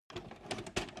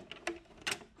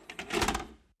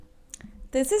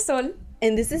This is Sol.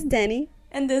 And this is Dani.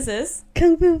 And this is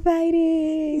Kung Fu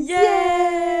Fighting!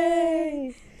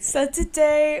 Yay! So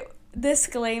today,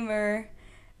 disclaimer,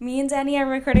 me and Dani are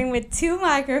recording with 2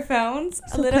 microphones,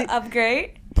 So a little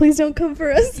upgrade. Please don't come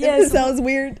for us. Yes. It sounds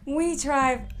weird. We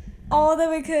tried all that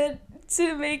we could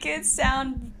to make it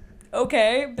sound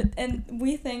okay, and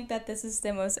we think that this is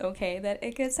the most okay that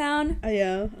it could sound.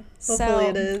 Yeah, hopefully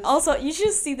it is. Also, you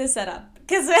should see the setup,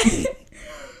 because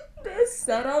this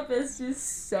setup is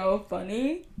just so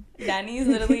funny. Danny's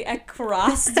literally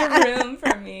across the room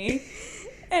from me,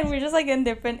 and we're just like in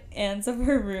different ends of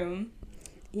her room.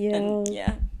 Yeah. And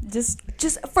yeah, just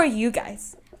for you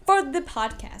guys, for the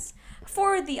podcast,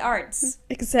 for the arts.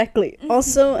 Exactly.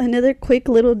 Also, another quick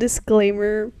little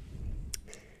disclaimer.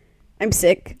 I'm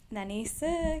sick. Danny's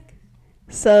sick.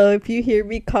 So if you hear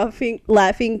me coughing,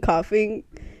 laughing, coughing,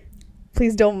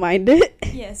 please don't mind it.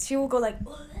 Yes, she will go like,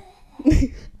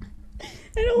 I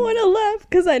don't want to laugh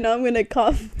because I know I'm going to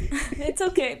cough. it's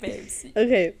okay, babes.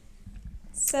 Okay.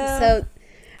 So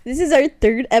this is our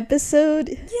 3rd episode.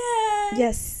 yeah.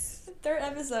 Yes. 3rd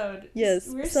episode. Yes.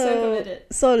 We're so committed.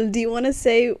 So do you want to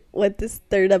say what this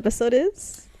 3rd episode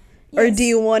is? Or Yes. do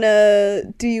you want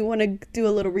to do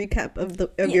a little recap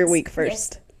of your week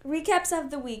first? Yes. Recaps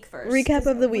of the week first. Recap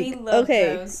of the week. We love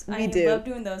Okay, those. we I do. love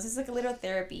doing those. It's like a little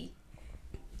therapy.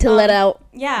 To let out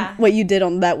Yeah. what you did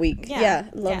on that week. Yeah.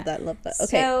 Love that. Okay.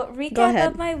 So Go recap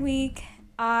ahead. of my week.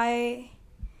 Mhm.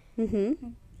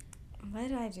 What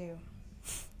did I do?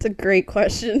 It's a great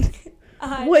question.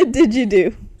 Uh, What did you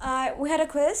do? we had a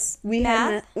quiz. We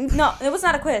Math. had No, it was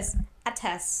not a quiz. A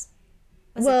test.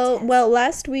 Was it test? well,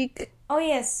 last week. Oh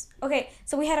yes. Okay,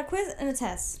 so we had a quiz and a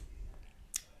test.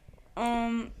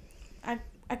 I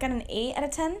got an 8 out of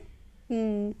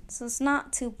 10. So it's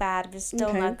not too bad, but still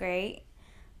Okay. not great.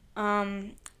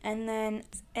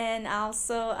 And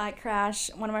also I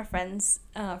crashed one of my friends'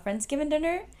 Friendsgiving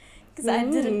dinner because I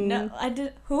didn't know.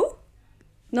 Who?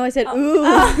 No, I said Oh. ooh.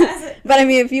 I said- But I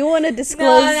mean, if you want to No,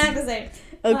 disclose. I'm not gonna say.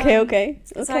 Okay.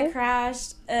 So I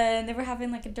crashed, and they were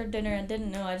having like their dinner, and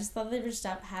didn't know. I just thought they were just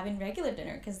having regular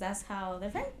dinner because that's how their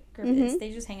friend group is.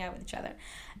 They just hang out with each other.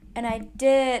 And I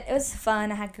did. It was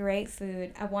fun. I had great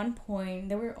food. At one point,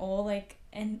 they were all like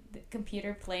in the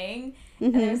computer playing,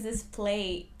 and there was this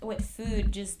plate with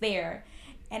food just there,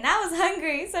 and I was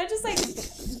hungry, so I just like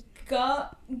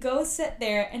go sit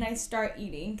there, and I start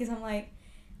eating because I'm like,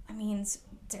 I mean,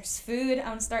 there's food. I'm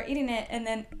gonna start eating it, and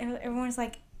then everyone's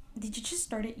like, did you just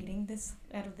start eating this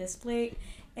out of this plate?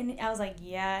 And I was like,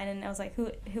 yeah. And then I was like,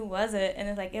 who was it? And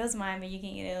it's like, it was mine, but you can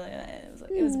eat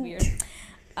it. It was weird.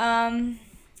 And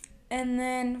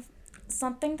then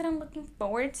something that I'm looking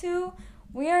forward to,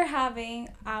 we are having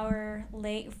our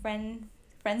late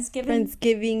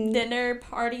Friendsgiving dinner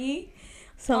party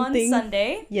on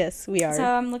Sunday. Yes, we are. So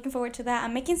I'm looking forward to that.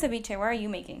 I'm making ceviche. What are you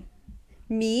making?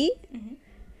 Me?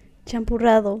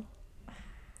 Champurrado.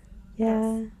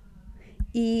 Yeah.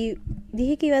 Y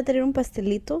dije que iba a traer un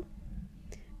pastelito,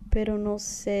 pero no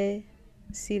sé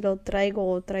si lo traigo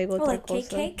o traigo otra like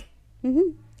cosa. cake?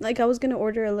 Like I was gonna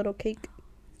order a little cake.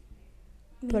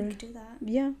 We But- could do that.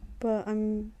 Yeah, but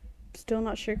I'm still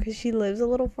not sure because she lives a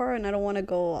little far and I don't want to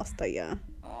go hasta allá.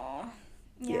 Oh,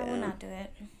 yeah, we'll Yeah. not do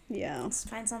it. Yeah. Let's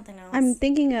find something else.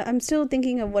 I'm still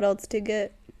thinking of what else to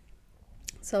get.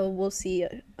 So we'll see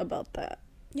about that.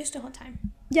 You still have time.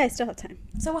 Yeah, I still have time.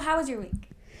 So how was your week?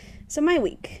 So my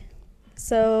week.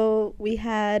 So we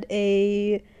had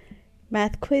a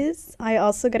math quiz. I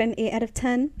also got an 8 out of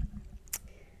 10.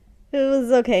 It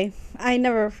was okay. I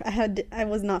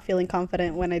was not feeling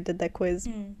confident when I did that quiz.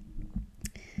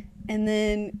 And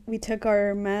then we took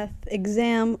our math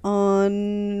exam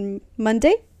on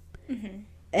Monday.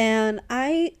 And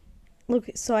I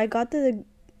got the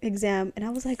exam and I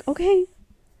was like, okay,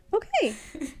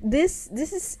 this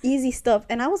is easy stuff.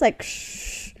 And I was like,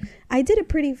 shh. I feel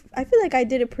like I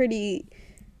did it pretty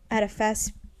at a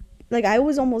fast, like I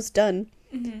was almost done.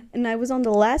 And I was on the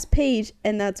last page,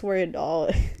 and that's where it went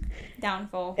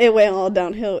all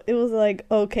downhill. It was like,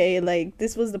 okay, like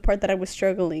this was the part that I was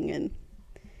struggling in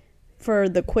for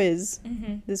the quiz.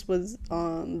 This was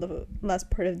on the last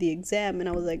part of the exam, and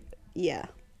I was like, yeah.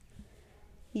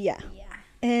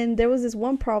 And there was this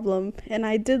one problem, and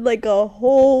I did like a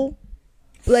whole,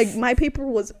 like my paper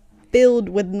was filled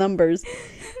with numbers.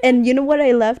 And you know what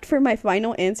I left for my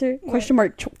final answer? What?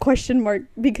 Question mark,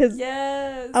 because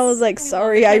Yes. I was like, I love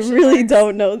sorry, the I question really marks.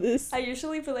 don't know this. I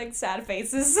usually put like sad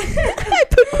faces. I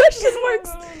put question marks.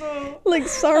 No. Like,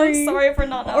 sorry. I'm sorry for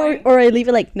not knowing. Or I leave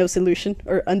it like no solution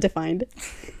or undefined.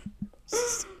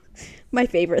 My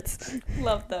favorites.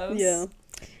 Love those. Yeah.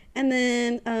 And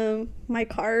then my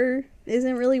car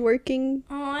isn't really working.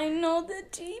 Oh, I know the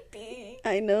GP.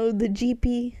 I know the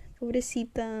GP.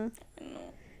 Pobrecita. I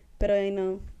know. But I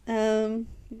know.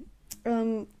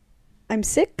 I'm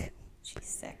sick. She's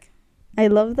sick. I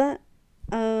love that.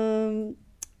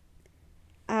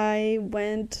 I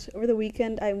went over the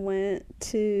weekend. I went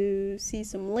to see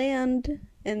some land,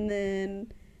 and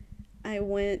then I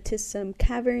went to some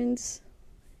caverns,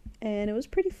 and it was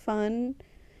pretty fun.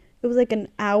 It was like an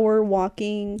hour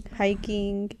walking,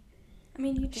 hiking. I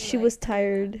mean, you do. She was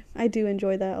tired. I do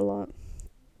enjoy that a lot.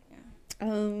 Yeah.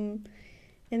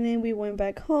 And then we went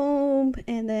back home,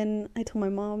 and then I told my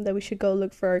mom that we should go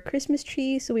look for our Christmas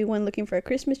tree. So we went looking for a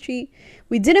Christmas tree.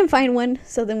 We didn't find one,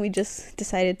 so then we just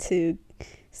decided to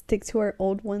stick to our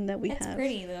old one that we have. It's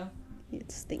pretty though.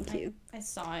 Yes, thank you. I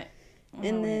saw it.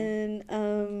 And then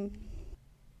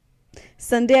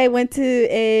Sunday I went to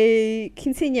a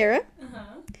quinceañera,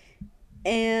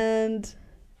 and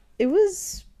it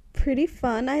was pretty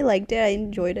fun. I liked it. I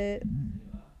enjoyed it.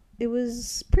 It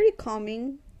was pretty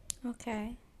calming.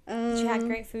 Okay. She had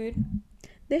great food.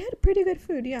 They had pretty good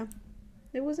food, yeah.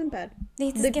 It wasn't bad.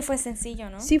 Dijiste que fue sencillo,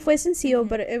 ¿no? Sí, fue sencillo,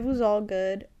 but it was all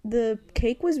good. The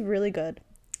cake was really good.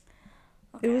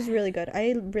 Okay. It was really good.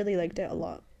 I really liked it a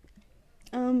lot.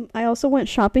 I also went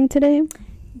shopping today.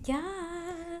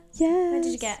 Yeah. Yes. What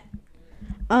did you get?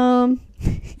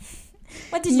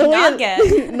 What did you not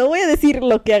get? No voy a decir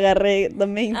lo que agarré, the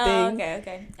main thing.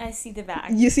 Okay. I see the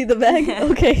bag. You see the bag?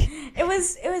 Okay. It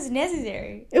was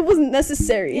necessary. It was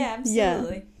necessary. Yeah,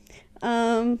 absolutely.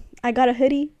 Yeah. I got a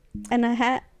hoodie and a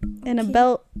hat and a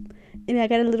belt, and I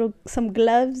got some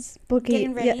gloves. Okay.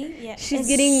 Getting ready? Yeah. She's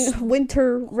getting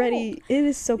winter ready. It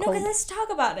is so cold. No, let's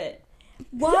talk about it.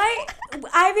 Why?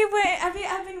 I've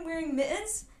been wearing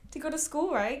mittens to go to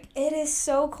school, right? It is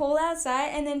so cold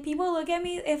outside, and then people look at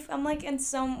me if I'm like in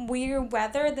some weird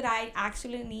weather that I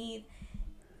actually need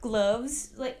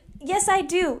gloves. Like, yes, I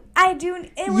do.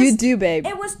 You do, babe.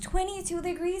 It was 22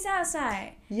 degrees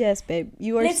outside. Yes, babe.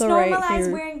 You are so right here. Let's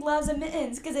normalize wearing gloves and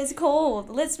mittens because it's cold.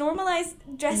 Let's normalize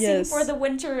dressing for the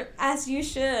winter as you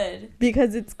should.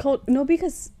 Because it's cold. No,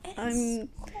 because I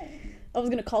was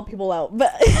gonna call people out,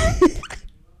 but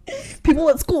people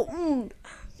at school.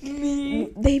 Me?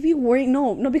 They be wearing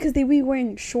because they be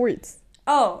wearing shorts.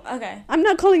 Oh, okay. I'm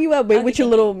not calling you out, babe, with your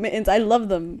little mittens. I love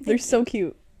them. They're so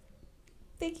cute.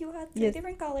 Thank you. Had three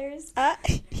different colors.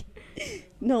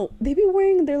 No, they be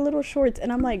wearing their little shorts,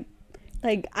 and I'm like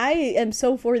I am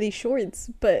so for these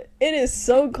shorts, but it is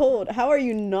so cold. How are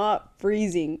you not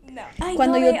freezing? No.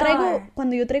 Cuando yo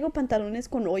traigo pantalones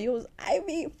con hoyos, I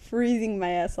be freezing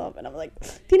my ass off, and I'm like,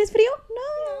 ¿Tienes frío?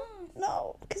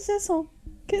 No. ¿Qué es eso?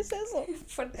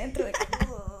 Por dentro de...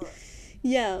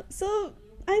 Yeah, so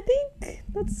I think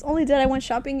that's only that I went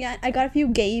shopping yet. I got a few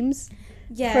games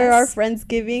for our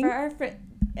Friendsgiving.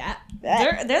 Yeah,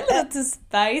 they're a little too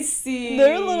spicy.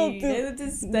 They're a little too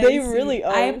spicy. They really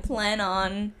are. I plan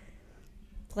on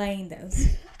playing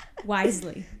those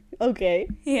wisely. Okay.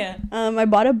 Yeah. I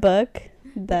bought a book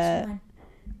that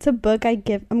it's a book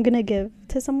I'm gonna give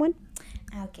to someone.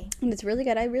 Okay. And it's really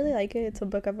good. I really like it. It's a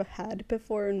book I've had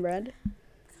before and read.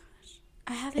 Gosh,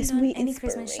 I haven't done any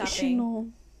Christmas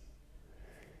shopping.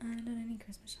 I haven't done any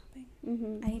Christmas shopping.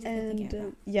 Mm-hmm. I need to think about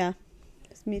that. Yeah.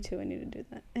 Me too. I need to do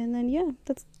that. And then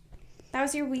that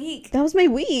was your week. That was my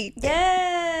week.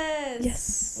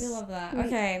 Yes. We love that.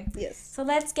 Okay. Yes. So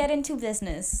let's get into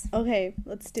business. Okay,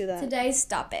 let's do that. Today's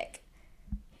topic.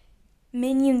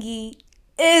 Yoongi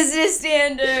is the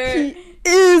standard. He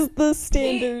is the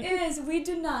standard. He is. We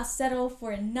do not settle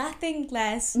for nothing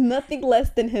less. Nothing less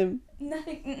than him.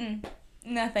 Nothing.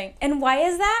 Nothing. And why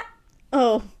is that?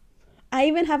 Oh. I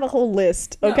even have a whole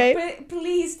list, okay? No,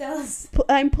 please tell us.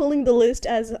 I'm pulling the list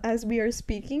as we are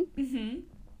speaking. Mm-hmm.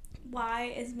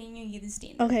 Why is Yoongi the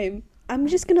standard? Okay, I'm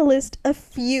just gonna list a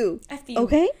few.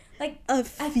 Okay? Like a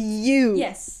few.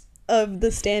 Yes. Of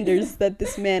the standards that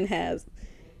this man has.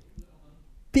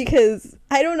 Because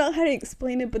I don't know how to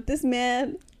explain it, but this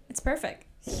man... It's perfect.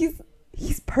 He's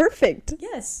perfect.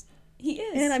 Yes, he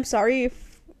is. And I'm sorry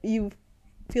if you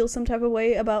feel some type of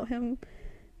way about him.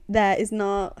 That is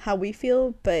not how we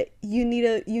feel, but you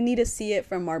need to see it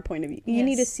from our point of view. You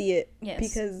need to see it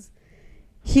because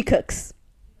he cooks.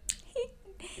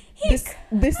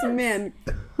 This man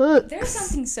cooks. There's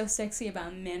something so sexy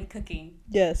about men cooking.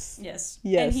 Yes.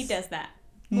 And he does that.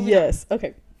 Yes.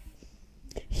 Okay.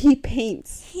 He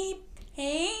paints.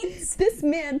 This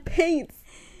man paints.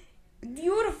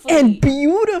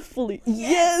 Beautifully.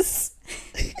 Yes.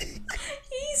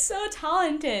 He's so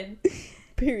talented.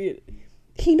 Period.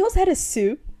 He knows how to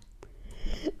sew.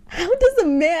 How does a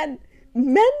man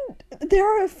men, there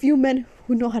are a few men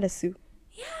who know how to sue.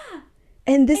 Yeah.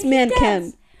 And this man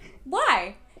can.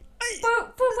 Why?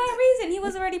 For what reason? He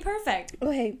was already perfect.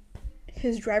 Okay,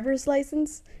 his driver's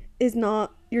license is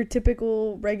not your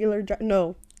typical regular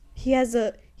no. He has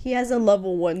a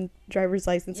level 1 driver's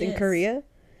license in Korea.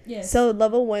 Yes. So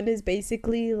level 1 is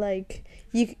basically like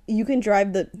you can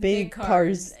drive the big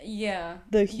cars. Yeah.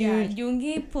 The huge. Yeah.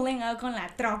 Yoongi pulling out con la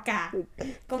troca.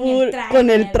 Con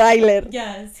el trailer.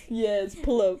 Yes. Yes,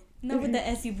 pull up. Not with the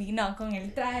SUV, no, con el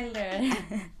trailer.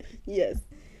 Yes.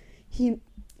 He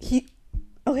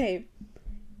okay.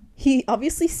 He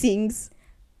obviously sings.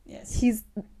 Yes. He's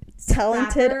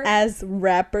talented as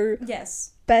rapper.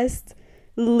 Yes. Best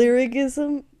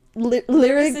lyricism.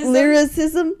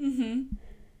 Mm-hmm.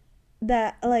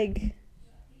 That like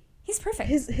he's perfect.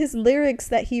 His lyrics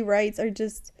that he writes are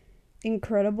just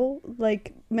incredible.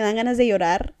 Like me dan ganas de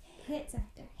llorar. Hits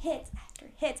after hits after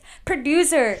hits.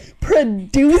 Producer.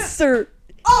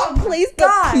 Oh, plays the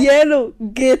piano,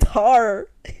 guitar.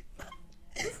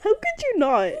 How could you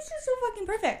not? He's just so fucking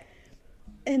perfect.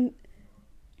 And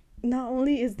not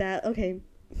only is that okay,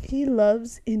 he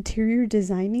loves interior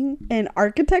designing and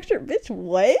architecture. Bitch,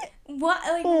 what? What?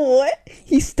 Like, what?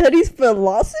 He studies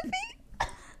philosophy?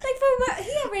 Like for what?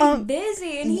 He already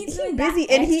busy and he's doing busy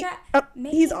that and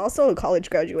he's also a college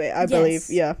graduate, I believe.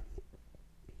 Yeah.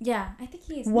 Yeah, I think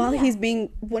he is. While he's being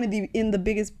one of the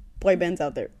biggest boy bands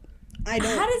out there. I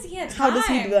don't. How does he have time? How does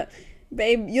he do that?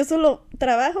 Babe, yo solo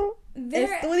trabajo, there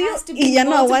estudio has to y be ya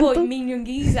no multiple aguanto.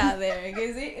 Yoongis out there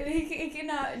because it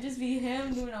cannot just be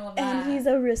him doing all of that. And he's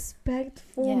a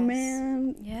respectful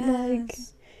man. Yes. Like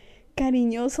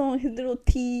cariñoso on his little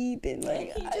teeth and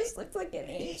like he just looks like an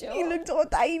angel. He looks all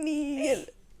tiny and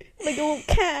like a little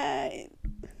cat.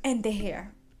 And the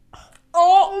hair.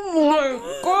 Oh my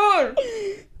god!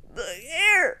 The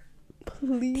hair.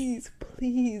 Please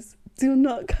do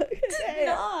not cut his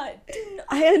hair. Do not.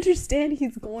 I understand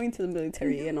he's going to the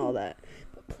military and all that.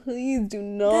 But please do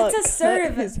not. That's a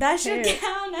serve. That should hair.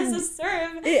 count as a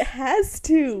serve. It has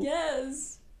to.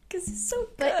 Yes. Because it's so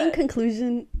good. But in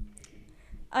conclusion.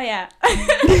 Oh, yeah.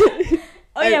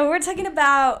 We're talking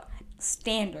about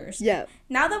standards. Yeah.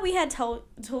 Now that we had told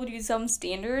you some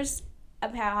standards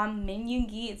of how Min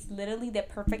Yoongi is literally the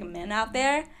perfect man out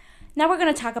there, now we're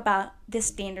going to talk about the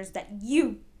standards that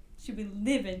you should be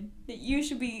living, that you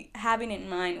should be having in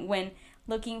mind when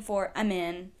looking for a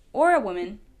man or a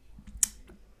woman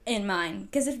in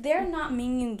mind. Because if they're not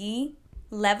Min Yoongi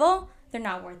level, they're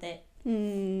not worth it.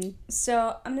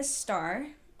 So I'm going to start.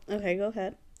 Okay, go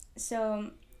ahead.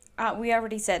 So we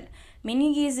already said Min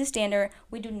Yoongi is the standard.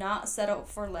 We do not settle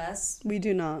for less. We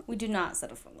do not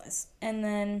settle for less. And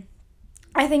then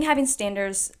I think having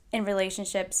standards in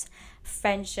relationships,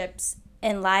 friendships,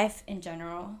 in life in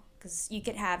general, because you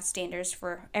could have standards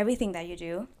for everything that you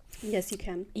do. Yes, you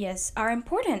can. Yes, are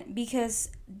important because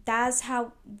that's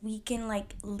how we can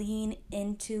like lean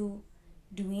into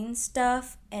doing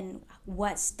stuff and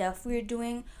what stuff we're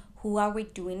doing, who are we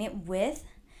doing it with,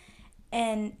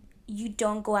 and you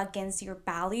don't go against your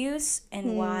values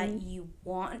and what you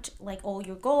want, like all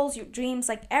your goals, your dreams,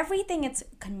 like everything. It's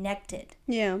connected.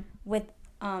 Yeah. With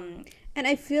and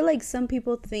I feel like some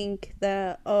people think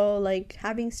that like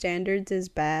having standards is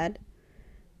bad.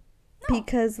 No.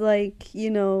 Because like,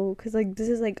 because like this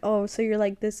is like, so you're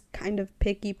like this kind of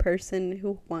picky person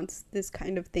who wants this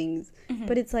kind of things. Mm-hmm.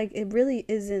 But it's like, it really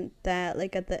isn't that.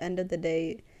 Like at the end of the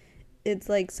day, it's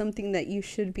like something that you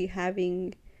should be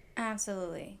having.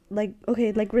 Absolutely. Like,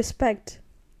 okay, like respect.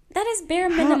 That is bare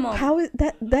minimum. How is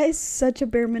that is such a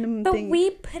bare minimum thing. But we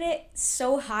put it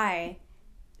so high.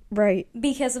 Right.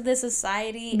 Because of the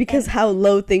society. Because how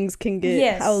low things can get.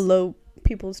 Yes. How low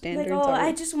people's standards are.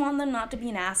 I just want them not to be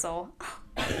an asshole.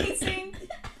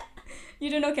 You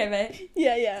doing okay, babe?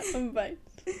 Yeah, I'm fine.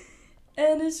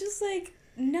 And it's just like,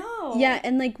 no. Yeah,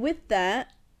 and like with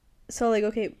that, so like,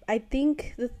 okay, I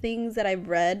think the things that I've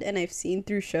read and I've seen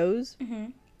through shows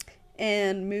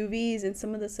and movies and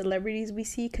some of the celebrities we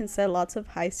see can set lots of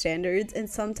high standards, and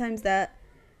sometimes that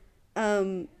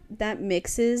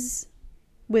mixes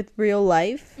with real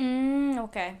life.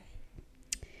 Okay.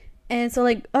 And so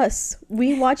like us,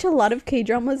 we watch a lot of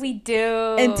K-dramas. We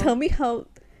do. And tell me how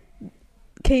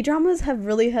K-dramas have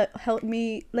really helped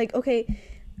me. Like, okay,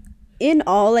 in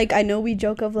all, like, I know we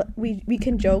joke of, we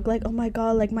can joke like, oh my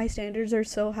god, like my standards are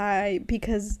so high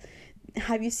because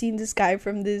have you seen this guy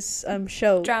from this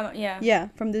show? Drama, yeah. Yeah,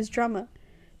 from this drama.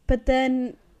 But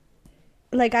then,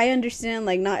 like, I understand,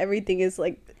 like, not everything is,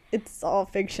 like, it's all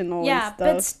fictional and stuff.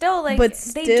 But still, like,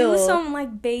 they do some,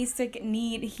 like, basic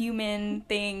need human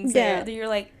things that you're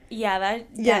like, yeah,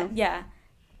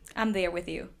 I'm there with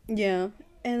you. Yeah.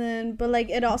 And then, but like,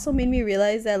 it also made me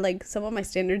realize that like some of my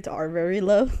standards are very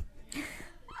low.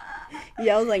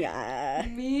 Yeah, I was like,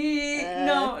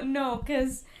 No,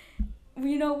 because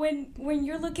you know when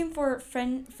you're looking for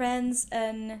friends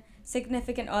and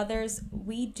significant others,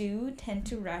 we do tend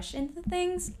to rush into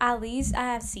things. At least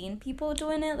I have seen people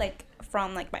doing it, like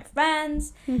from like my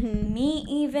friends, me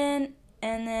even.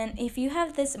 And then if you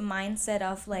have this mindset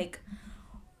of like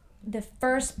the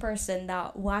first person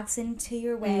that walks into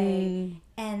your way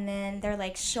and then they're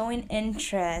like showing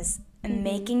interest and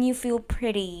making you feel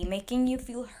pretty, making you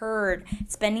feel heard,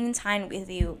 spending time with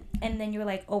you, and then you're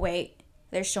like, oh wait,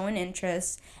 they're showing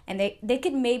interest, and they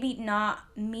could maybe not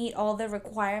meet all the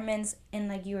requirements in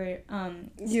like your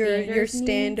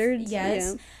standards,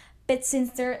 yes, yeah. But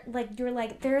since they're like, you're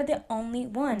like, they're the only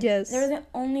one, yes, they're the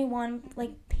only one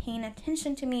like paying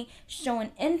attention to me,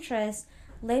 showing interest.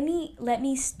 Let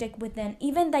me stick with them,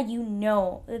 even that you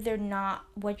know that they're not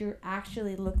what you're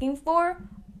actually looking for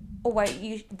or what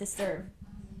you deserve.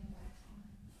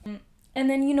 And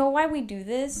then you know why we do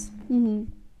this?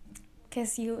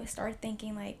 Because you start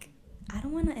thinking like, I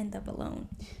don't want to end up alone.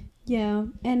 Yeah,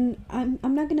 and I'm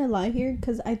not gonna lie here,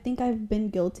 because I think I've been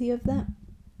guilty of that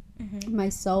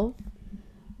myself.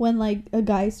 When like a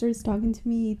guy starts talking to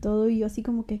me, todo yo así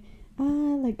como que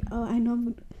like, oh, I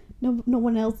know no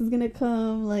one else is gonna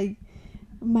come, like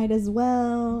might as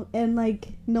well. And like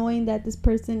knowing that this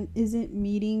person isn't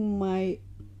meeting my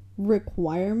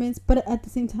requirements, but at the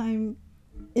same time,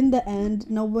 in the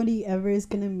end, nobody ever is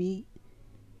gonna meet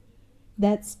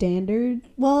that standard.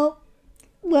 Well,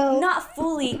 not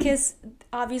fully, because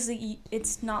obviously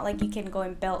it's not like you can go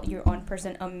and belt your own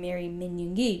person or marry Min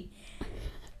Yoongi,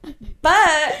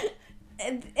 but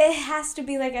it has to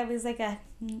be like at least like a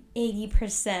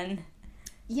 80%.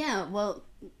 Yeah, well,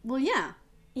 yeah.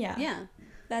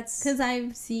 That's because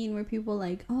I've seen where people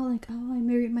like, oh, I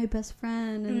married my best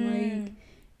friend, and like,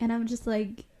 and I'm just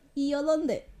like, yo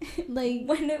donde? Like,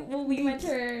 when it will be my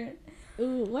turn?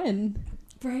 When?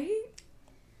 Right?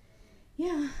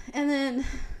 Yeah, and then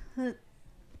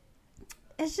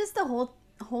it's just the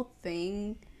whole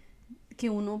thing que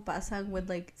uno pasa with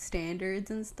like standards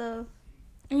and stuff.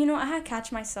 You know, I had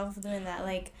catch myself doing that,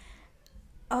 like,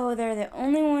 oh, they're the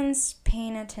only ones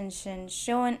paying attention,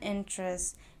 showing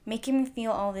interest, making me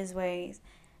feel all these ways.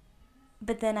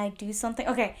 But then I do something.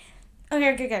 Okay.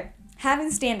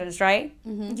 Having standards, right?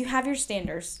 You have your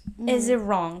standards. Is it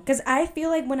wrong? Because I feel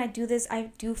like when I do this,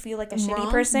 I do feel like a shitty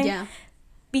person. Yeah.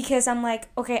 Because I'm like,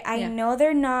 okay, I know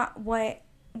they're not what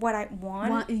I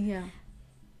want. Yeah.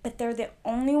 But they're the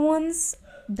only ones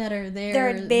that are there.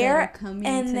 They're there, that are coming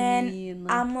and to then me and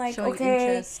like I'm like, showing okay,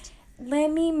 interest.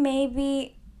 Let me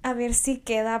maybe a ver si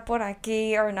queda por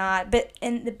aquí or not. But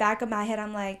in the back of my head,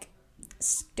 I'm like,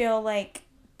 still like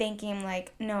thinking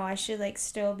like, no, I should like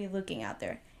still be looking out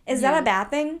there. Is that a bad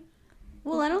thing?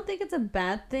 Well, I don't think it's a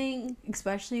bad thing,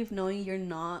 especially if knowing you're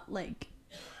not like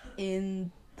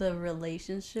in the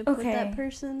relationship with that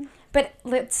person. But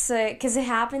let's say, because it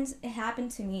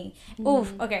happened to me.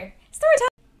 Oof. Okay.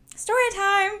 Story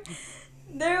time.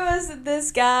 There was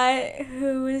this guy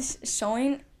who was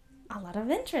showing a lot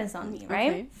of interest on me,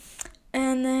 right? Okay.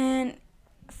 And then,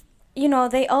 you know,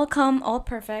 they all come all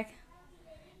perfect.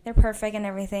 They're perfect and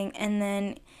everything. And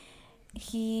then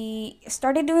he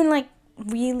started doing like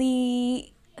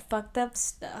really fucked up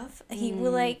stuff. He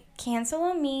would like cancel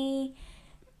on me.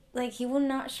 Like, he will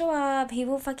not show up. He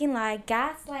will fucking lie,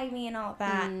 gaslight me and all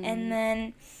that. And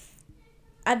then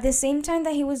at the same time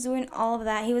that he was doing all of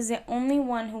that, he was the only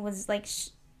one who was like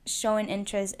showing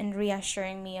interest and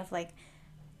reassuring me of like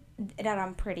that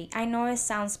I'm pretty. I know it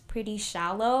sounds pretty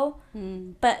shallow,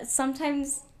 but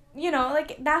sometimes, you know,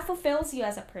 like that fulfills you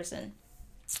as a person.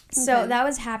 So that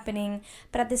was happening,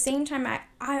 but at the same time,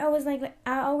 I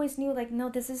always knew like, no,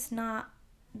 this is not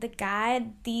the guy.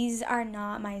 These are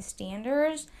not my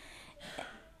standards.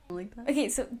 Like that. Okay,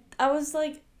 so I was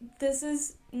like, this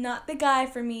is not the guy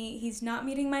for me. He's not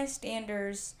meeting my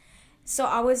standards. So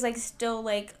I was like still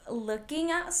like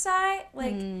looking outside,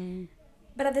 like,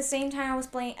 but at the same time I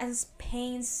was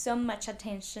paying so much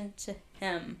attention to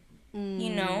him, you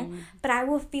know. But I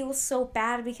would feel so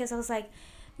bad because I was like,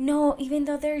 no, even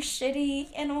though they're shitty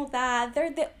and all that,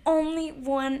 they're the only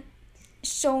one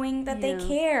showing that they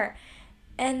care.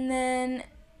 And then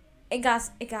it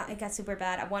got super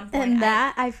bad at one point. And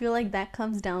I feel like that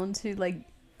comes down to like,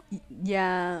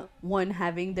 one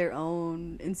having their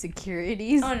own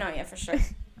insecurities. Oh no, yeah, for sure.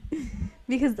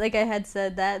 Because like I had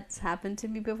said, that's happened to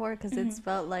me before, because it's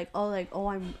felt like,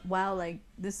 I'm like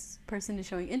this person is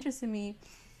showing interest in me,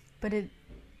 but it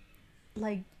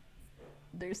like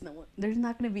there's not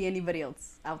going to be anybody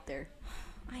else out there.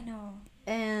 I know.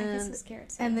 And I get so scared.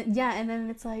 Too. And then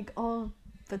it's like, oh,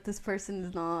 but this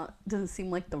person doesn't seem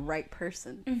like the right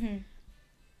person. Mm-hmm.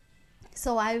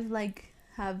 So I've like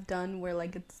have done where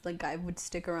like it's like I would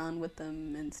stick around with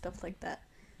them and stuff like that.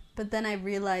 But then I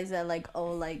realized that like,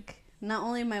 oh, like not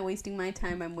only am I wasting my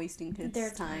time, I'm wasting his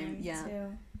Their time. Yeah.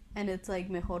 Too. And it's like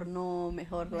mejor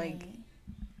like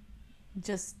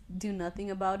just do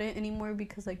nothing about it anymore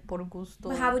because like por gusto.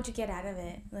 But how would you get out of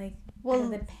it? Like,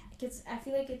 well, I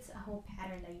feel like it's a whole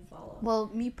pattern that you follow. Well,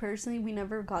 me personally, we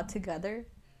never got together.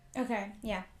 Okay,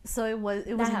 yeah. So it was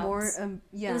more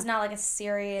It was not like a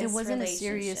serious. It wasn't a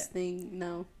serious thing.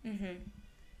 No. Mhm.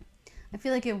 I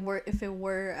feel like if it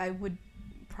were, I would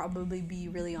probably be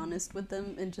really honest with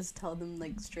them and just tell them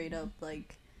like straight up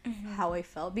like how I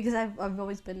felt, because I've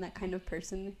always been that kind of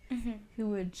person who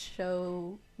would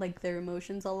show like their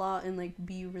emotions a lot and like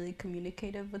be really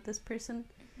communicative with this person,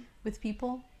 with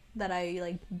people that I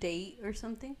like date or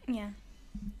something. Yeah.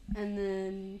 And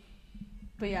then,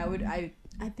 but yeah,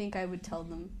 I think I would tell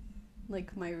them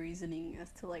like my reasoning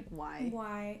as to like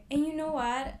why. And you know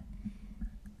what?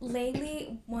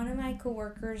 Lately, one of my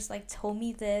coworkers like told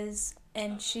me this,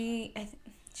 and she's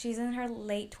in her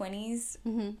late 20s.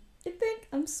 I think,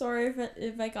 I'm sorry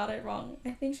if I got it wrong. I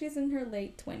think she's in her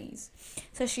late 20s.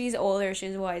 So she's older,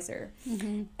 she's wiser.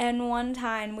 And one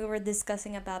time we were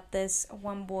discussing about this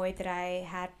one boy that I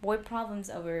had boy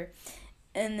problems over.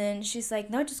 And then she's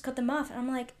like, no, just cut them off. And I'm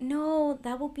like, no,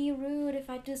 that will be rude if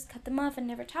I just cut them off and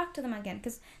never talk to them again.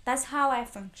 Because that's how I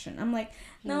function. I'm like,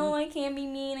 no, I can't be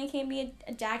mean. I can't be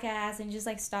a jackass and just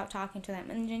like stop talking to them.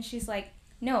 And then she's like,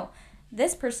 no,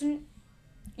 this person,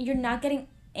 you're not getting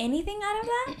anything out of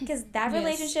that because that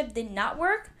relationship did not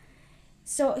work,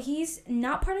 so he's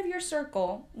not part of your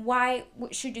circle. Why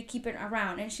should you keep it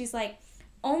around? And she's like,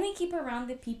 only keep around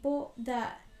the people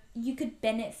that you could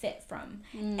benefit from.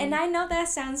 And I know that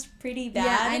sounds pretty bad.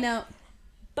 Yeah, I know,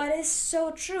 but it's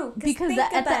so true, because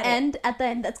at the end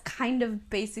that's kind of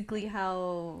basically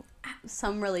how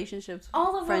some relationships,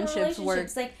 all of friendships work.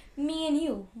 Like me and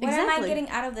you, what am I getting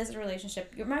out of this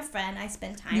relationship? You're my friend, I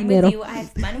spend time with you, I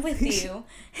have fun with you.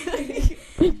 and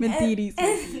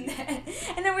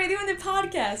then we're doing the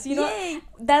podcast, you know. Yay.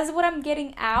 That's what I'm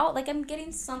getting out. Like, I'm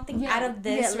getting something out of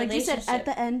this like relationship. you said, at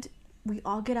the end we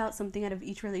all get out something out of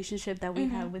each relationship that we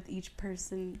have with each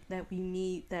person that we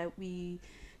meet, that we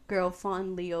grow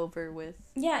fondly over with.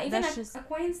 Yeah, even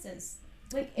acquaintances.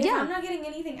 Like, if I'm not getting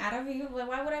anything out of you,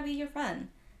 why would I be your friend?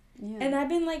 Yeah. And I've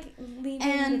been, like, leaving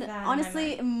with that.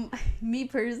 Honestly, me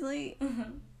personally,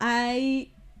 I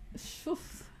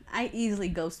easily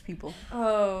ghost people.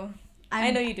 Oh,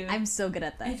 I know you do. I'm so good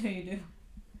at that. I know you do.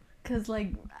 Because,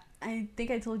 like, I think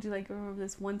I told you, like, I remember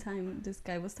this one time this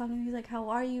guy was talking to me. He's like, how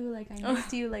are you? Like, I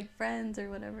missed you, like, friends or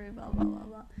whatever, blah, blah, blah,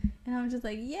 blah. And I was just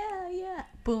like, yeah.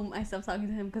 Boom, I stopped talking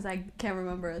to him because I can't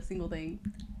remember a single thing.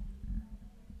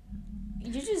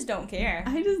 You just don't care.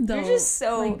 I just don't. You're just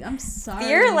so like, I'm sorry.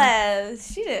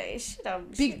 fearless.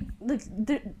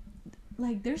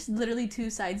 There's literally two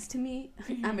sides to me.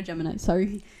 I'm a Gemini.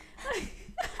 Sorry.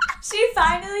 She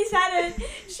finally said it.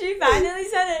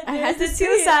 I had the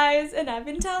two sides, and I've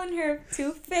been telling her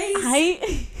two-faced.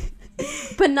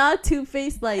 But not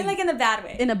two-faced, like... And like in a bad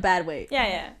way. In a bad way.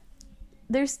 Yeah.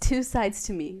 There's two sides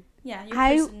to me. Yeah,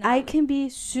 I can be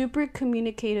super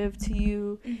communicative to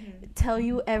you, tell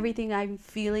you everything I'm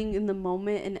feeling in the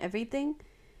moment and everything,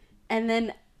 and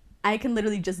then I can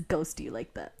literally just ghost you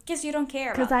like that. Because you don't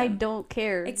care. Because I don't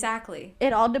care. Exactly.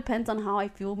 It all depends on how I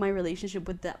feel my relationship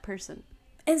with that person.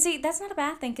 And see, that's not a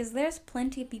bad thing, because there's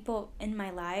plenty of people in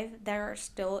my life that are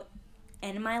still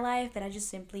in my life that I just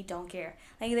simply don't care.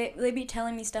 Like, they be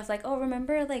telling me stuff like, oh,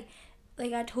 remember, like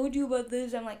I told you about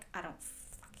this. I'm like, I don't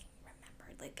fucking remember.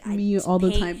 Like, me all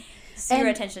the time. Zero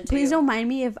attention to please don't mind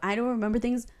me if I don't remember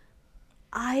things.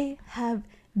 I have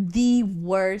the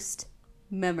worst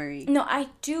memory. No, I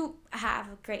do have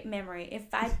a great memory.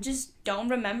 If I just don't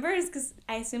remember, it's because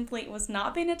I simply was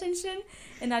not paying attention,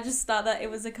 and I just thought that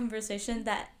it was a conversation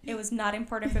that it was not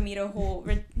important for me to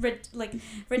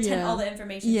retain all the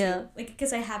information to. Like,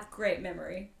 because I have great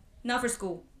memory. Not for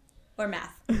school or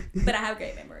math, but I have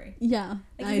great memory. Yeah,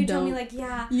 like if you tell me like,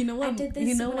 you know what, I did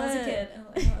this when I was a kid,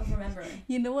 I'll remember.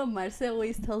 You know what Marcia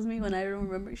always tells me when I don't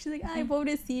remember? She's like, ay,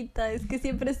 pobrecita, es que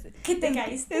siempre ¿Qué te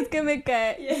caíste? Es que me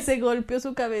cae, se golpeó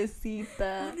su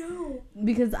cabecita. Oh no.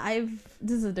 Because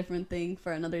this is a different thing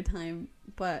for another time,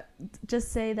 but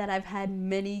just say that I've had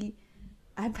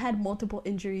multiple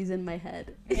injuries in my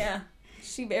head. Yeah.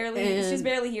 She's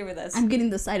barely here with us. I'm getting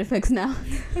the side effects now.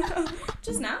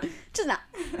 Just now? Just now.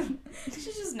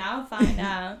 She's just now find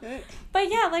out. But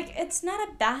yeah, like, it's not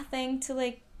a bad thing to,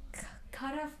 like,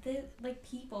 cut off the like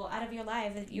people out of your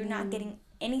life if you're not getting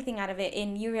anything out of it,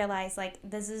 and you realize like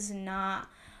this is not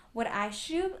what I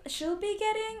should be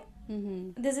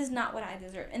getting. This is not what I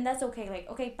deserve, and that's okay. Like,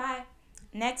 okay, bye.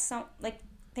 Next song, like,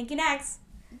 thank you next.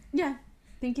 Yeah,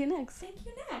 thank you next. Thank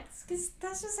you next, because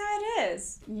that's just how it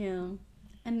is. Yeah,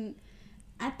 and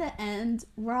at the end,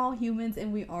 we're all humans,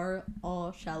 and we are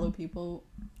all shallow people,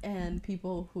 and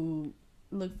people who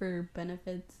look for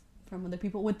benefits from other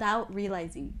people without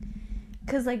realizing.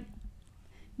 Because, like,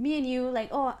 me and you, like,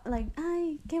 oh, like,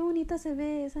 ay, qué bonita se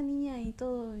ve esa niña y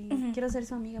todo, y quiero ser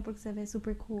su amiga porque se ve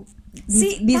super cool.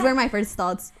 These were my first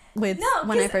thoughts when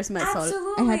I first met Sol.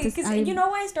 Absolutely, because you know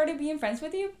why I started being friends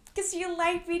with you? Because you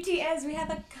like BTS.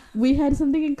 We had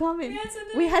something in common.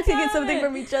 We had to get something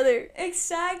from each other.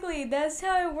 Exactly, that's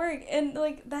how it worked, and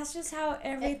like that's just how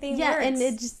everything works. And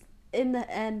it just in the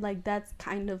end, like that's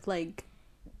kind of like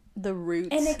the roots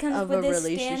and it comes of with a the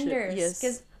relationship. standards. Yes,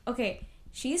 because okay,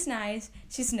 she's nice.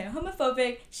 She's not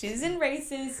homophobic. She isn't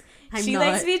racist. She not.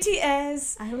 likes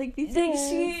BTS. I like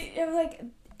BTS. Like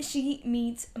she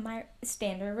meets my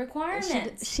standard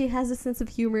requirements. She has a sense of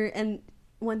humor, and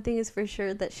one thing is for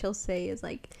sure that she'll say is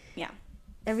like, yeah.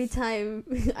 Every time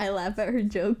I laugh at her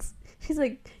jokes, she's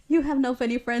like, "You have no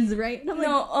funny friends, right?" And I'm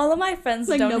no, like, all of my friends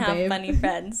like, don't no, have babe. funny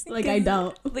friends. Like I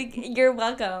don't. Like you're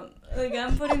welcome. Like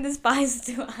I'm putting the spice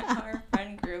to our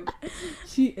friend group.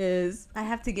 She is. I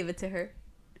have to give it to her.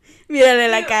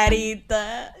 Mírale la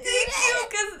carita. Thank you,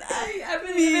 because I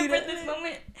really remember this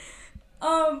moment.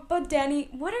 But Danny,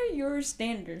 what are your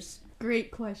standards?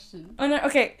 Great question. On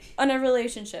a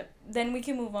relationship. Then we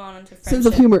can move on to friendship. Sense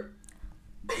of humor.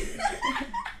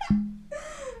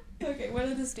 Okay, what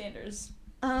are the standards?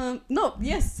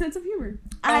 Sense of humor.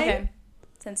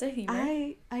 Sense of humor.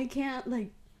 I can't,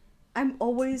 like, I'm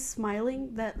always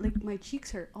smiling that, like, my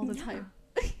cheeks hurt all the time.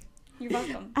 You're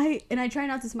welcome. I try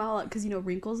not to smile a lot because, you know,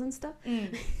 wrinkles and stuff.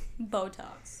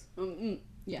 Botox.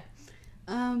 Yeah.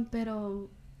 Pero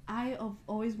I've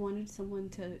always wanted someone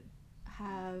to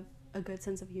have a good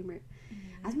sense of humor.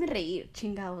 Hazme reír,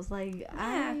 chingados. Like,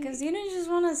 yeah, because you don't just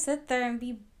want to sit there and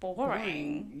be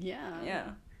boring. Yeah.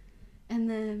 Yeah. And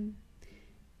then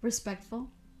respectful.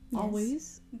 Yes.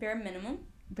 Always. Bare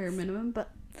minimum,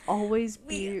 but always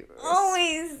we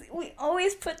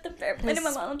always put the bare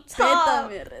minimum on top.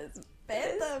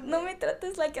 Respétame. No me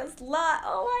trates like a slut.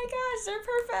 Oh my gosh, they're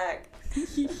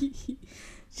perfect.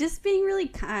 Just being really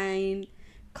kind,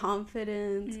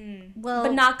 confident. Well,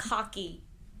 but not cocky.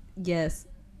 Yes.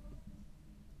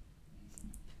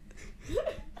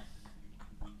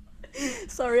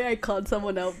 Sorry, I called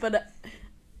someone out, but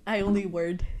I only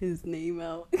word his name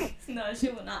out. No, she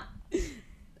will not.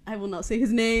 I will not say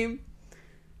his name.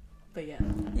 But yeah.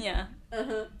 Yeah.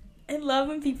 Uh-huh. I love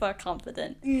when people are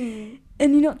confident. And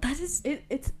you know, that is...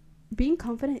 It's being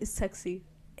confident is sexy.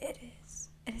 It is.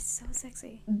 It is so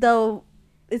sexy. Though,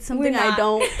 it's something I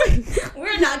don't...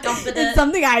 We're not confident. It's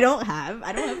something I don't have.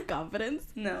 I don't have confidence.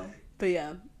 No. But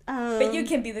yeah. But you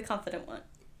can be the confident one.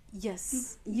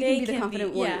 Yes. You can be the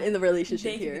confident one in the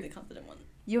relationship here. They can be the confident one.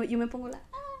 You me pongo la...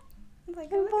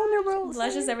 Like, I'm vulnerable.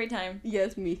 Blushes every time.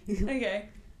 Yes, me. Okay.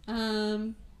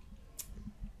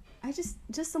 I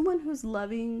just someone who's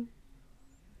loving,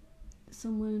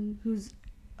 someone who's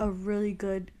a really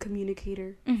good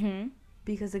communicator.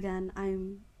 Because again,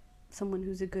 I'm someone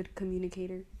who's a good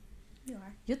communicator. You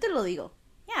are. Yo te lo digo.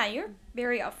 Yeah, you're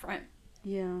very upfront.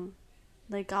 Yeah.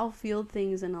 Like, I'll feel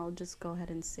things and I'll just go ahead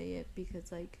and say it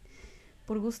because, like,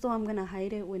 por gusto, I'm gonna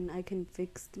hide it when I can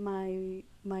fix my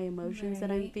emotions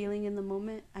that I'm feeling in the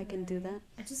moment. I can do that.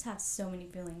 I just have so many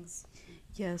feelings.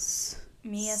 Yes.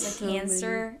 Me as a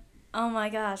Cancer, oh my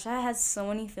gosh, I had so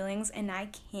many feelings and I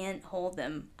can't hold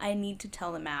them. I need to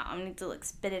tell them out. I need to, like,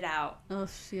 spit it out. Oh,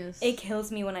 yes. It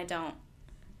kills me when I don't.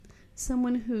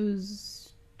 Someone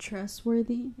who's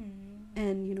trustworthy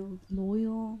and, you know,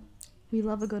 loyal. We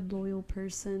love a good loyal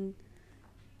person.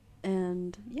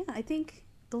 And yeah, I think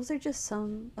those are just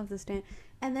some of the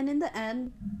and then in the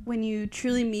end, when you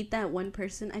truly meet that one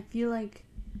person, I feel like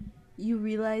you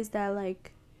realize that,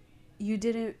 like, you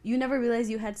never realized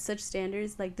you had such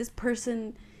standards. Like, this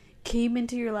person came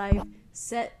into your life,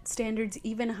 set standards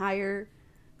even higher,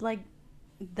 like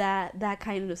that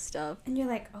kind of stuff. And you're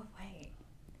like, oh wait,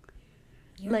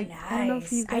 you're like, nice. I don't know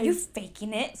if you guys, are you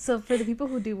faking it? So for the people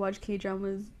who do watch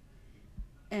K-dramas,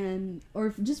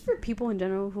 or just for people in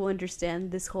general who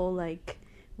understand this whole, like,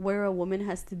 where a woman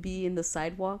has to be in the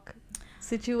sidewalk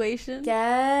situation.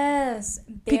 Yes.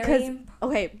 Because,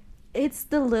 okay, it's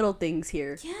the little things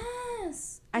here.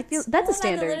 Yes. I feel that's a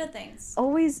standard. standard. The little things.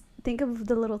 Always think of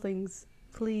the little things,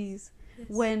 please.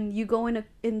 when you go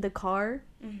in the car,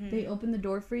 they open the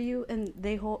door for you and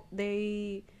they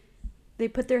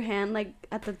put their hand like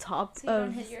at the top so you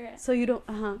don't hit your head. So you don't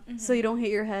so you don't hit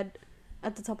your head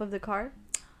at the top of the car.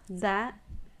 That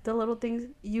the little things,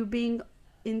 you being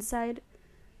inside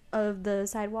of the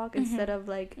sidewalk instead of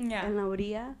like en la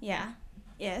orilla. Yeah.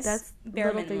 Yes. That's bare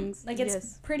little minimum. things. Like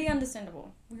it's pretty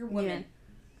understandable. We're women.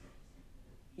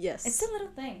 Yes. It's the little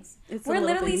things. We're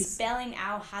literally spelling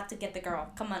out how to get the girl.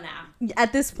 Come on now.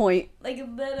 At this point. Like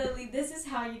literally, this is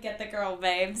how you get the girl,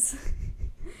 babes.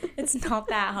 It's not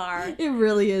that hard. It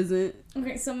really isn't.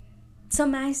 Okay, so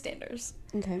my standards.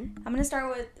 Okay. I'm gonna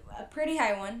start with a pretty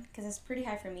high one because it's pretty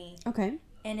high for me. Okay.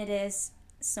 And it is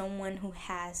someone who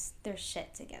has their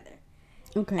shit together.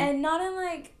 Okay. And not in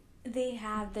like they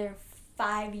have their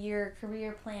 5-year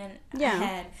career plan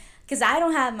ahead. Because I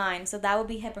don't have mine, so that would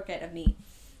be hypocrite of me.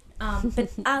 But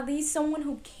at least someone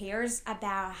who cares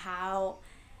about how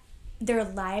their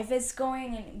life is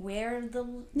going and where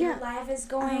their life is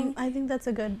going. I think that's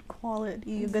a good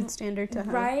quality, a good standard to have.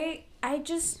 Right?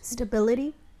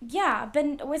 Stability? Yeah, but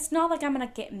it's not like I'm going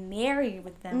to get married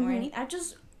with them or anything. I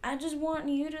just want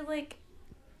you to, like,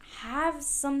 have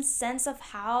some sense of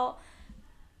how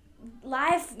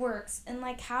life works and,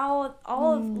 like, how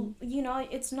all of, you know,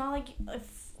 it's not like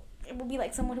if it would be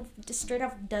like someone who just straight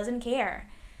up doesn't care.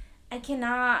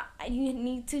 You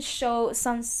need to show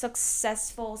some some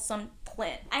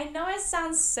plan. I know it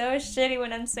sounds so shitty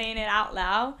when I'm saying it out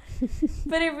loud,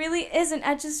 but it really isn't.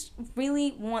 I just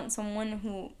really want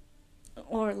someone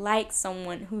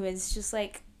someone who is just,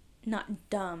 like, not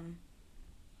dumb.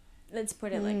 Let's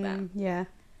put it like that. Yeah,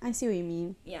 I see what you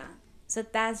mean. Yeah. So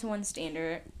that's one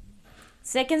standard.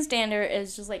 Second standard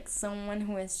is just, like, someone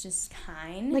who is just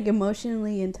kind. Like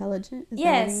emotionally intelligent?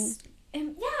 Yes.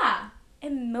 Yeah.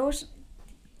 Emotion.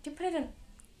 You put it in.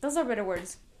 Those are better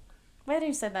words. Why didn't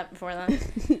you say that before then?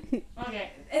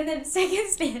 Okay. And then second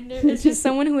standard is just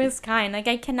someone who is kind. Like,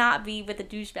 I cannot be with a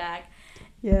douchebag.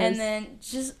 Yes. And then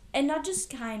not just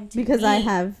kind to because me. I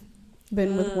have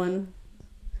been with one.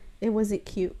 It wasn't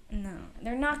cute. No,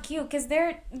 they're not cute because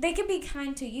they can be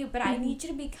kind to you, but I need you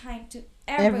to be kind to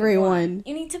everyone.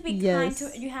 You need to be kind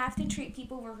to. You have to treat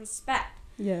people with respect.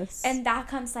 Yes. And that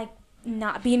comes, like,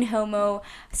 not being homo,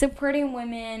 supporting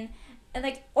women, and,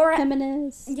 like, or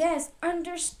feminist. Yes,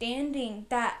 understanding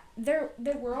that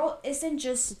the world isn't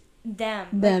just them.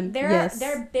 Them. Like,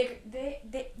 they're big.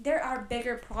 There are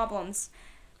bigger problems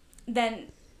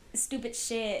than stupid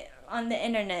shit on the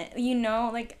internet, you know?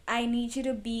 Like, I need you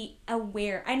to be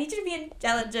aware. I need you to be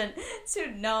intelligent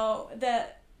to know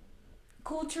that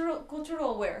cultural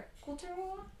aware.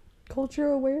 Cultural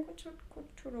aware?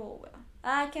 Cultural aware.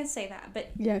 I can't say that,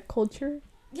 but... Yeah, culture?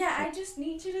 Yeah, I just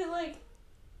need you to, like,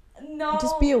 know...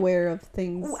 Just be aware of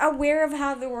things. Aware of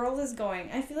how the world is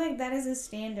going. I feel like that is a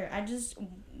standard. I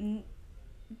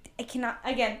cannot...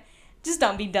 Again, just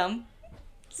don't be dumb.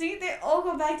 See, they all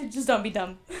go back to just don't be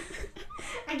dumb.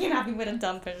 I cannot be with a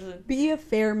dumb person. Be a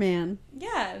fair man.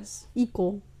 Yes.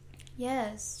 Equal.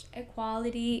 Yes.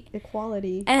 Equality.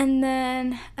 And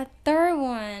then a third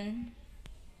one.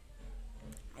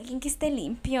 Alguien que esté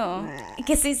limpio.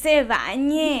 Que si se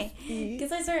bañe.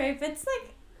 Because I swear,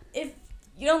 if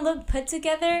you don't look put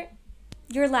together,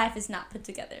 your life is not put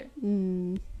together.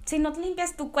 Si no te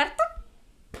limpias tu cuarto.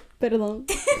 Perdón.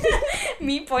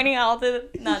 Me pointing out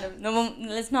no,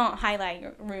 let's not highlight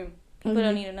your room. People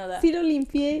don't need to know that. Sí lo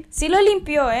limpié. Sí lo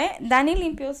limpió, Dani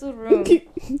limpió su room.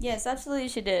 Yes, absolutely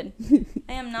she did.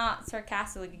 I am not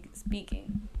sarcastically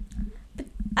speaking. But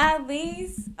at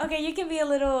least, okay, you can be a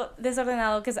little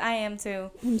desordenado because I am too.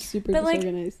 I'm super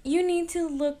disorganized. Like, you need to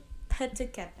look put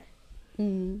together.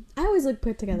 I always look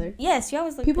put together. Yes, you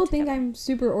always look People put think together. I'm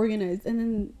super organized and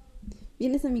then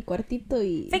vienes a mi cuartito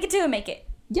y... Fake it till you make it.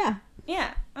 Yeah.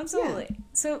 Yeah, absolutely. Yeah.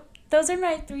 So those are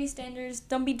my 3 standards.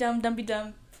 Don't be dumb.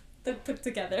 Look put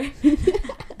together.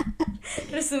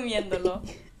 Resumiéndolo.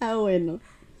 Bueno.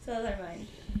 So those are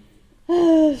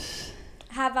mine.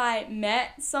 Have I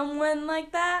met someone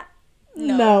like that?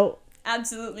 No.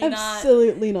 Absolutely not.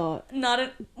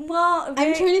 Well,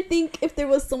 I'm trying to think if there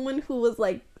was someone who was,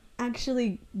 like,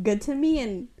 actually good to me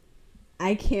and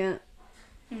I can't.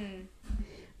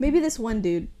 Maybe this one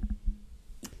dude.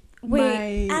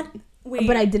 Wait.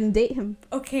 But I didn't date him.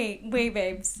 Okay, wait,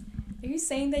 babes. Are you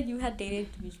saying that you had dated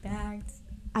douchebags?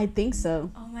 I think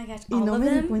so. Oh my gosh, all of them? Y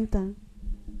no me di cuenta.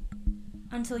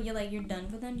 Until you're done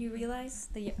with them, you realize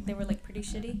they were, like, pretty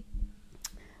shitty?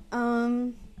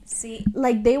 See?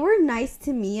 Like, they were nice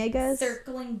to me, I guess.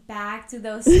 Circling back to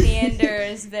those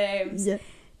standards, babes. Yeah.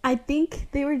 I think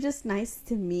they were just nice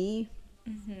to me.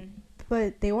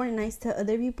 But they weren't nice to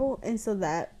other people, and so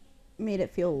that made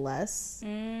it feel less.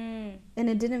 And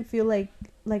it didn't feel like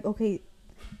okay,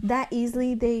 that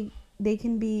easily they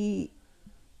can be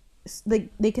like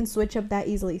they can switch up that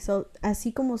easily. So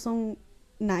así como son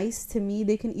nice to me,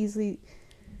 they can easily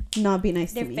not be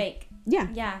nice to me. They're fake.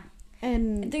 Yeah.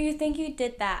 And do you think you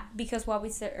did that because what we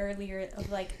said earlier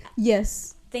of like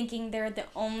yes, thinking they're the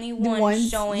only ones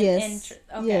showing interest?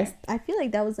 Okay. Yes, I feel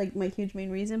like that was like my huge main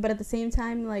reason, but at the same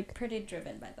time, like pretty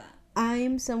driven by that.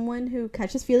 I'm someone who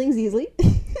catches feelings easily.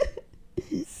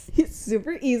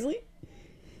 Super easily.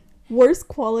 Worst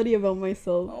quality about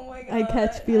myself. Oh my god. I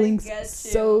catch feelings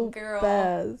so girl.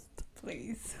 fast.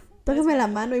 Please. Tócame la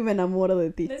mano y me enamoro de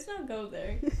ti. Let's not go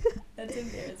there. That's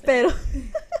embarrassing. Pero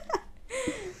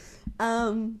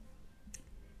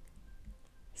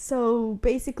so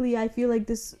basically I feel like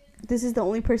this is the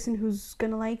only person who's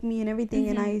gonna like me and everything,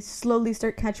 and I slowly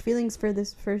start catch feelings for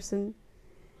this person.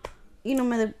 You know,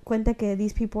 me doy cuenta que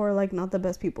these people are like not the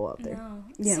best people out there. No.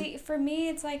 Yeah. See, for me,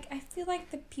 it's like I feel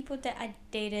like the people that I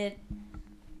dated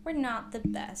were not the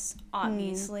best,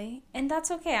 obviously, and that's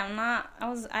okay. I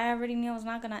already knew I was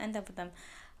not gonna end up with them,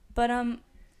 but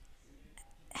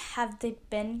have they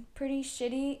been pretty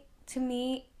shitty to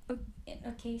me in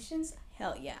occasions?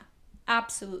 Hell yeah,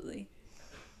 absolutely.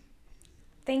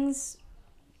 Things,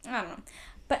 I don't know,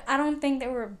 but I don't think they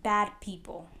were bad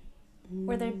people.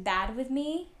 Were they bad with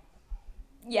me?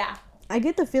 Yeah. I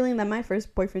get the feeling that my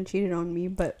first boyfriend cheated on me,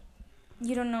 but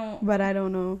you don't know. But I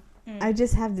don't know. I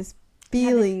just have this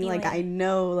feeling like I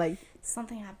know, like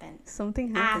something happened.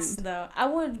 Ass though. I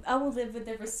would live with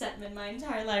the resentment my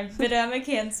entire life, but I'm a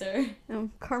Cancer.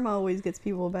 Karma always gets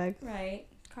people back. Right.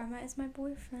 Karma is my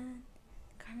boyfriend.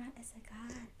 Karma is a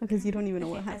god. Because you don't even know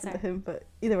what happened to him, but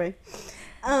either way.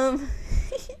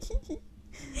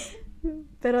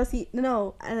 Pero sí,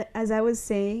 no, as I was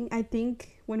saying, I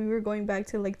think when we were going back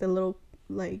to like the little,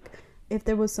 like, if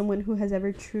there was someone who has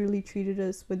ever truly treated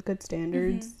us with good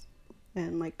standards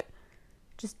and like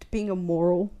just being a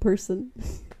moral person.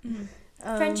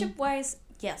 Friendship wise,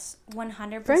 yes,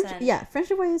 100%.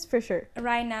 Friendship wise for sure.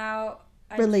 Right now,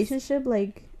 relationship,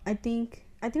 like I think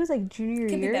it was like junior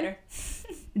could year. Be better.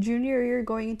 Junior year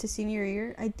going into senior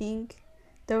year, I think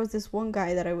there was this one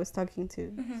guy that I was talking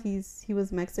to. He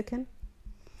was Mexican,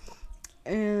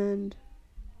 and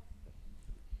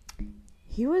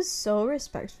he was so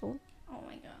respectful. Oh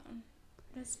my god,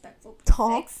 respectful,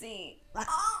 tall, sexy.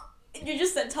 You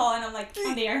just said tall, and I'm like,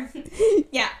 I'm there.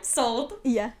 Yeah, sold.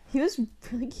 Yeah, he was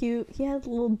really cute. He had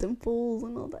little dimples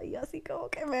and all that. Y así como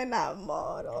que me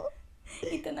enamoro.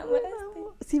 ¿Y te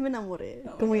enamoraste? Sí, me enamoré.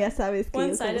 Oh, como ya sabes que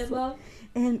one-sided love.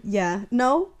 And yeah,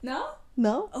 no.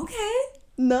 Okay.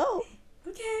 No.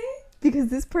 Okay. Because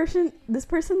this person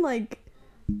like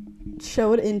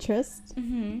showed interest.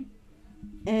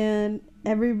 And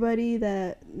everybody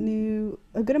that knew,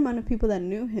 a good amount of people that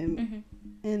knew him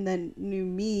and then knew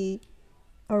me,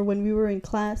 or when we were in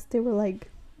class, they were like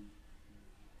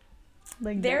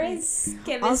there is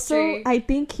chemistry. Also, I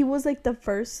think he was like the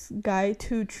first guy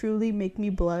to truly make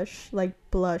me blush. Like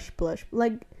blush.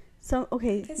 Like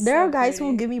there are guys who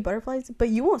will give me butterflies, but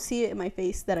you won't see it in my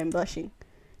face that I'm blushing.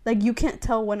 Like you can't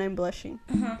tell when I'm blushing.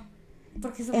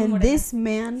 And this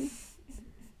man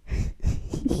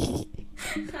I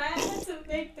had to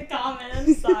make the comment.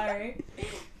 I'm sorry.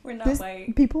 We're not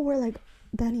white. People were like,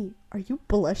 Dani, are you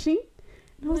blushing?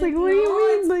 And I was like, what do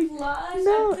you mean? Like, blush.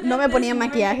 no me ponía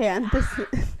maquillaje antes.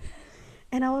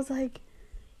 And I was like,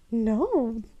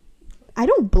 no, I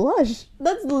don't blush.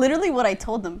 That's literally what I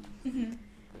told them.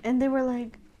 And they were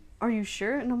like, are you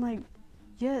sure? And I'm like,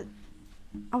 yeah.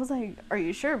 I was like, are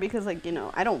you sure? Because like, you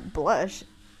know, I don't blush.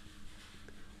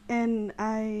 And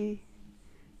I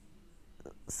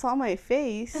saw my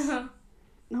face and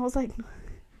I was like,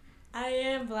 I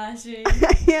am blushing.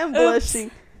 I am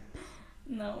blushing.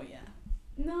 No.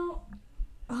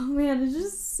 Oh man, it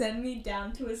just sent me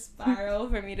down to a spiral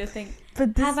for me to think,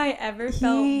 have I ever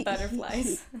felt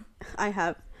butterflies? I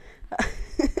have. I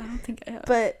don't think I have.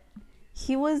 But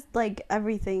he was like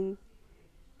everything.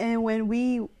 And when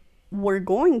we were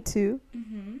going to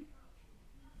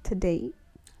date,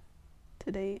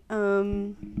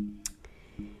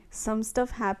 some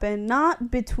stuff happened, not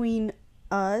between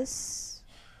us,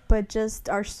 but just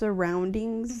our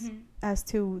surroundings as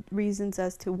to reasons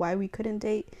as to why we couldn't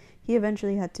date. He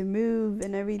eventually had to move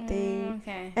and everything.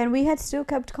 And we had still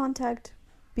kept contact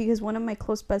because one of my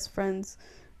close best friends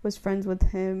was friends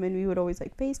with him, and we would always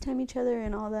like FaceTime each other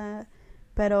and all that.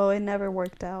 But it never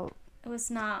worked out. It was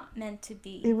not meant to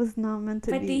be.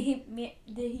 But did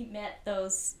he met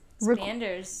those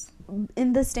standards?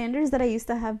 In the standards that I used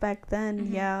to have back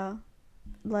then, yeah.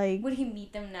 Like, would he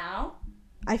meet them now?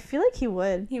 I feel like he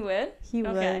would. He would? He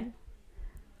would.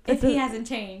 If he hasn't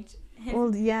changed.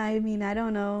 Well, yeah, I mean, I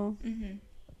don't know.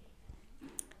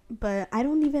 But I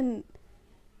don't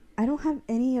have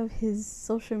any of his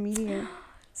social media.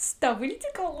 Stop, we need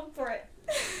to go look for it.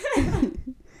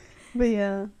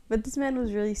 But this man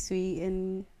was really sweet,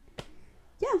 and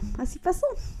yeah, así pasó.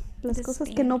 Las cosas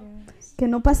que no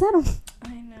pasaron.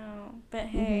 I know, but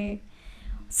hey.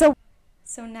 So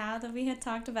now that we had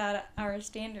talked about our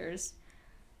standards,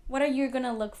 what are you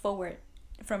gonna look forward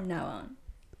from now on?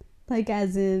 Like,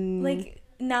 as in... Like,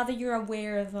 now that you're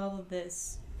aware of all of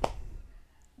this,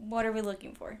 what are we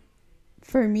looking for?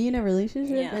 For me in a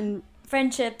relationship? Yeah. And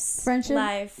Friendship,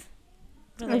 life,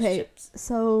 relationships. Okay,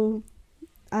 so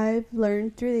I've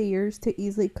learned through the years to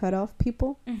easily cut off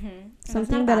people.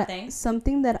 Something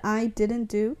that I didn't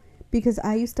do, because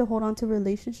I used to hold on to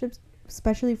relationships,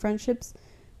 especially friendships,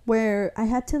 where I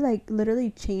had to, like,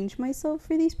 literally change myself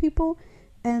for these people,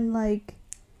 and, like,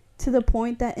 to the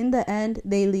point that in the end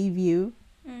they leave you.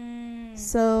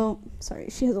 So sorry,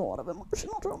 she has a lot of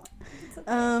emotional trauma.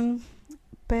 Okay.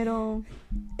 Pero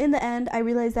in the end I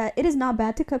realized that it is not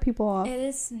bad to cut people off. It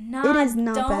is not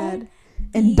bad.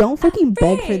 And don't freaking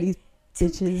beg for these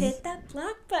bitches. Hit that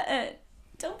block button.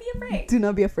 Don't be afraid. Do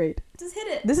not be afraid. Just hit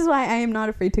it. This is why I am not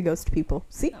afraid to ghost people.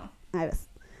 See? No. I was.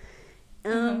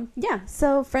 Yeah,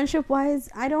 so friendship wise,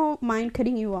 I don't mind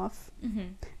cutting you off.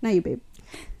 Not you, babe.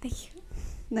 Thank you.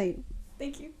 Not you.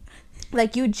 Thank you.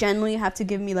 Like, you generally have to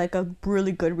give me, like, a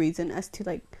really good reason as to,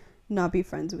 like, not be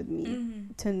friends with me.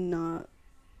 To not,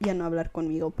 ya no hablar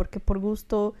conmigo. Porque por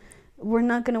gusto, we're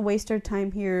not going to waste our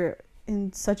time here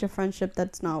in such a friendship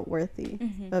that's not worthy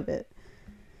of it.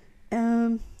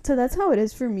 So that's how it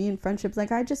is for me in friendships.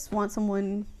 Like, I just want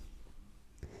someone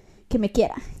que me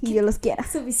quiera. Y yo los quiera.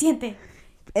 Suficiente.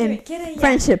 And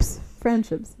friendships, not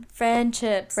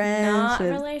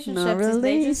relationships.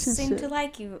 They just seem to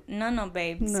like you. No,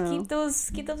 babes. No. Keep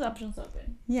those options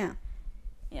open. Yeah,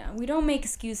 we don't make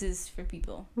excuses for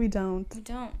people. we don't.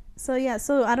 So yeah,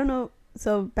 so I don't know.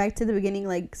 So back to the beginning,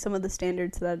 like, some of the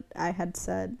standards that I had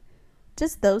said,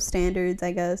 just those standards,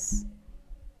 I guess,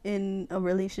 in a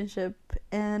relationship.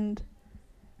 And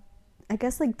I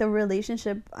guess, like, the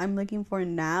relationship I'm looking for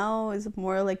now is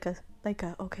more like a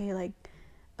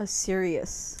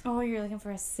serious. Oh, you're looking for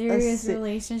a serious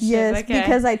relationship. Yes, okay.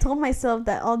 Because I told myself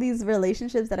that all these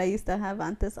relationships that I used to have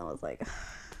antes, I was like,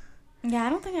 yeah,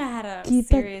 I don't think I had a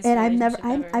serious and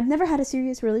relationship I've never had a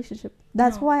serious relationship.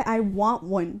 That's why I want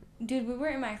one. Dude, we were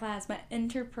in my class, my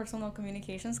interpersonal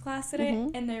communications class today,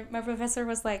 and my professor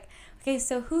was like, okay,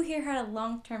 so who here had a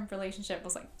long-term relationship? I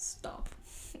was like, stop.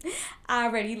 I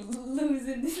already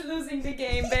losing the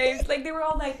game, babes. Like, they were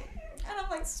all like, and I'm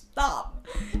like, stop.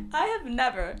 I have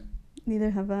never. Neither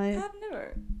have I. I have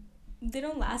never. They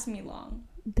don't last me long.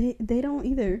 They don't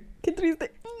either. Qué triste.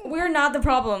 We're not the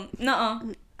problem.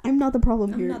 Nuh-uh. I'm not the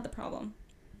problem here. I'm not the problem.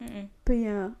 But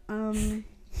yeah,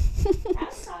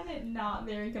 That sounded not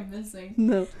very convincing.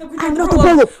 No. I'm not the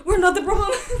problem. We're not the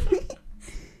problem.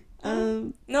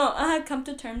 No, I had come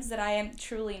to terms that I am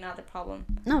truly not the problem.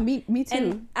 No, me too.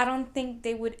 And I don't think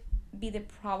they would be the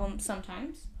problem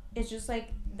sometimes. It's just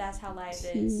like, that's how life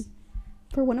is.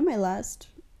 For one of my last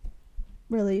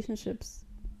relationships,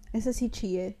 esa sí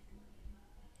chillé.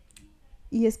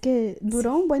 Y es que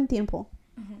duró un buen tiempo.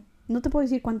 No te puedo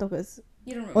decir cuánto es.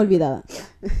 You don't remember. Olvidada.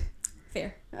 Yeah.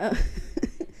 Fair.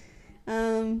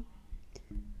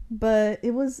 But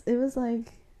it was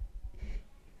like,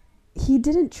 he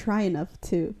didn't try enough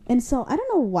to. And so I don't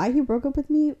know why he broke up with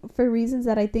me, for reasons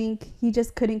that I think he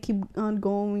just couldn't keep on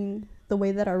going the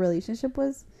way that our relationship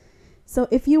was. So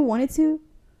if he wanted to,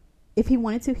 he could. If he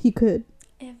wanted to, he could.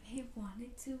 And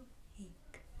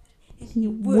he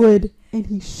would. And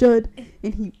he should.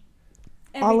 And he...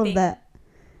 Everything. All of that.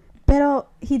 Pero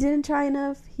he didn't try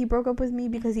enough. He broke up with me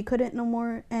because he couldn't no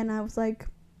more. And I was like,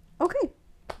 okay,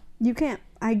 you can't.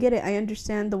 I get it. I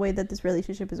understand the way that this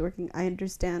relationship is working. I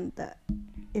understand that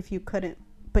if you couldn't,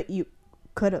 but you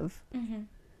could have.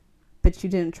 But you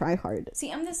didn't try hard. See,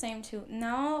 I'm the same too.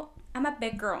 Now, I'm a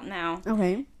big girl now.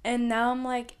 Okay. And now I'm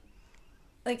like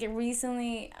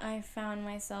recently I found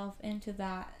myself into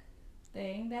that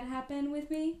thing that happened with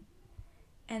me.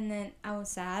 And then I was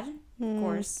sad, of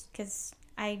course, because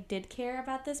I did care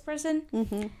about this person.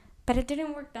 But it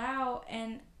didn't work out.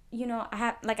 And, you know, I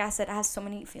have, like I said, I have so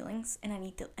many feelings, and I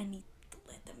need to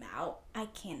let them out. I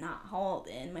cannot hold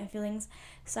in my feelings.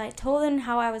 So I told him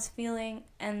how I was feeling,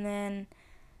 and then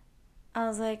I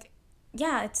was like,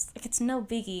 yeah, it's no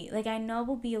biggie. Like, I know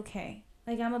we'll be okay.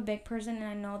 Like, I'm a big person, and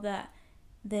I know that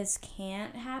this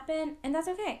can't happen, and that's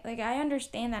okay. Like, I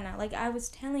understand that now. Like, I was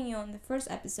telling you on the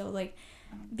first episode, like,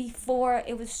 before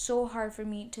it was so hard for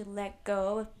me to let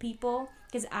go of people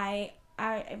because I'm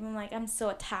like, I'm so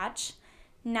attached.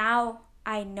 Now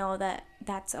I know that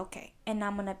that's okay, and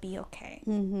I'm gonna be okay.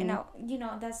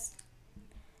 That's,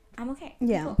 I'm okay.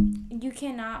 Yeah. People, you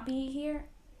cannot be here.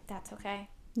 That's okay.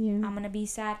 Yeah. I'm gonna be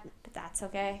sad, but that's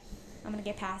okay. I'm gonna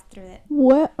get past through it.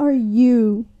 What are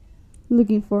you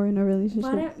looking for in a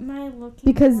relationship? What am I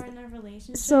looking for in a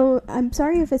relationship? So I'm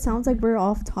sorry if it sounds like we're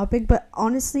off topic, but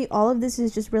honestly, all of this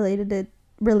is just related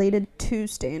to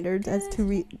standards as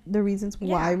to the reasons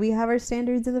why we have our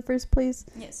standards in the first place.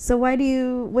 Yes. So what are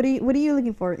you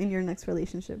looking for in your next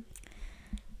relationship?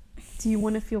 Do you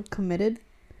want to feel committed?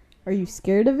 Are you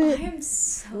scared of it? I am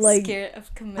so scared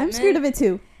of commitment. I'm scared of it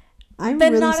too. I'm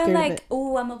but really not scared like, of it.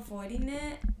 oh, I'm avoiding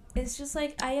it. It's just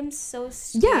like I am so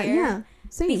scared. Yeah.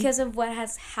 Same. Because of what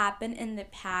has happened in the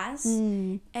past,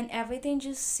 and everything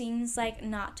just seems like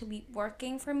not to be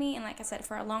working for me. And like I said,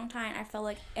 for a long time, I felt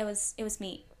like it was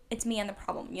me. It's me and the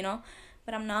problem,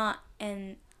 But I'm not.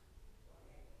 And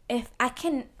if I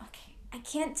can't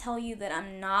tell you that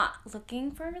I'm not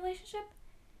looking for a relationship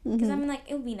because I'm like,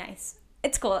 it would be nice.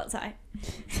 It's cold outside.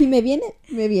 Si me viene,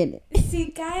 me viene.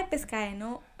 Si cae, pues cae,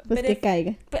 ¿no? Pues que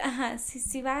caiga. But,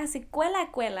 si cuela,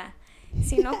 cuela.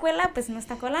 Si no cuela, pues no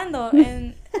está colando.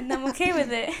 And I'm okay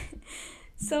with it.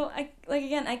 So, I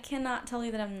cannot tell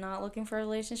you that I'm not looking for a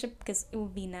relationship because it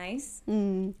would be nice.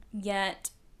 Yet,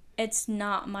 it's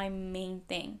not my main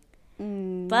thing.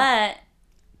 But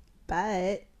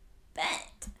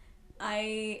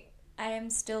I am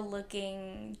still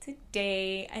looking to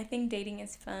date. I think dating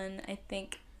is fun. I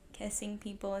think kissing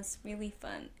people is really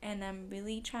fun. And I'm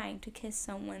really trying to kiss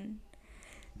someone.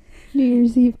 New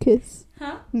Year's Eve kiss.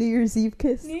 Huh? New Year's Eve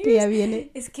kiss. Que ya viene.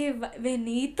 Es que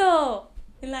Benito.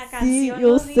 La canción. Sí,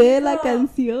 yo sé la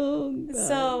canción.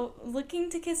 So, looking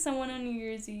to kiss someone on New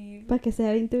Year's Eve. Para que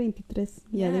sea 2023.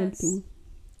 Ya de último.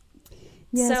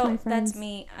 Yes, so, my friends. that's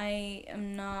me. I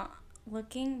am not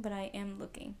looking, but I am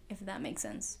looking, if that makes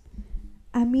sense.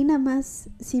 A mí nada más,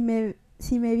 si me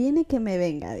viene, que me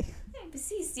venga. Pues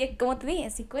sí, como te dije,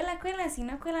 si cuela, cuela, si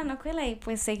no cuela, no cuela, y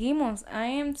pues seguimos.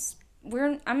 I'm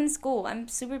in school. I'm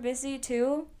super busy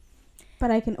too. But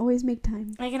I can always make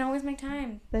time. I can always make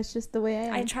time. That's just the way I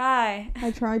am. I try. I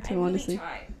try to, I honestly. Really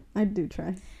try. I do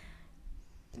try.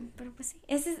 Pero pues sí,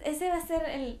 ese va a ser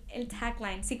el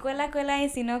tagline. Si cuela, cuela, y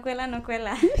si no cuela, no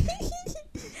cuela.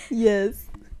 Yes,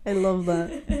 I love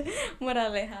that.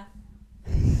 Moraleja.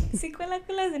 Si cuela,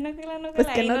 cuela, si no cuela, no Pues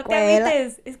cuela. que Y no no te cuela.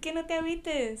 agüites. Es que no te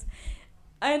agüites.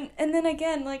 And then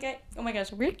again, like, oh my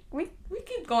gosh, we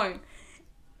keep going.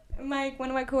 One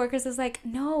of my coworkers is like,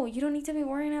 no, you don't need to be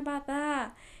worrying about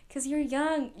that. Because you're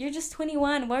young. You're just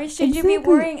 21. Why should you be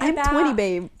worrying about... I'm 20,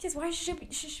 babe. Just why should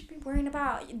you be worrying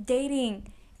about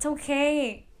dating? It's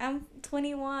okay. I'm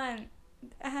 21.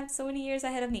 I have so many years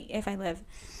ahead of me if I live.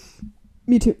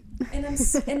 Me too.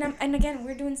 And again,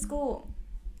 we're doing school.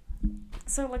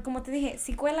 So, like, como te dije,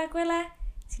 si cuela, cuela.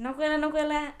 Si no cuela, no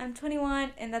cuela. I'm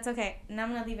 21, and that's okay. And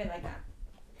I'm going to leave it like that.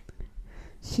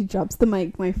 She drops the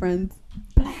mic, my friends.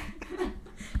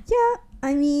 Yeah,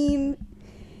 I mean,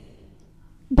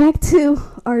 back to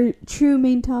our true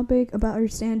main topic about our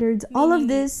standards. All of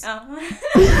this.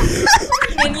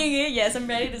 Yes, I'm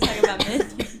ready to talk about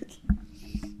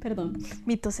Perdón,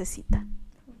 mi tosecita.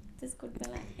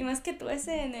 Discúlpala. Y más que tú ese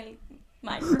en el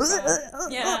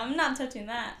microphone. Yeah, I'm not touching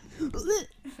that.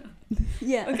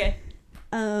 Yeah. Okay.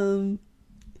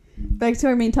 Back to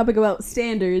our main topic about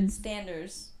standards.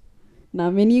 Standards.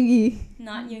 Not me Yoongi.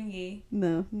 Not Yoongi.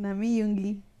 No, not me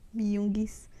Yoongi. Me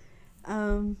Yoongis.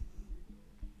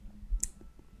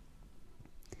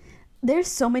 There's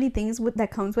so many things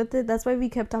that comes with it. That's why we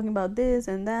kept talking about this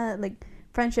and that, like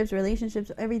friendships,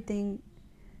 relationships, everything.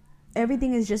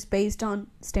 Everything is just based on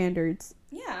standards.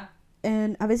 Yeah.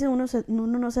 And a veces uno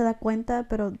no se da cuenta,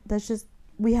 pero that's just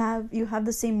you have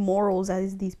the same morals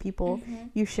as these people. Mm-hmm.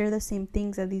 You share the same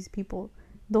things as these people.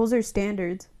 Those are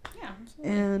standards. Yeah,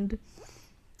 absolutely. And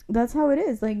that's how it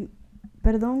is. Like,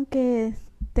 perdón que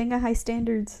tenga high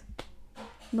standards.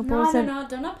 No,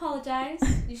 don't apologize.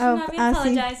 You should not be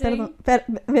apologizing. Sí,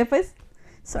 ve pues.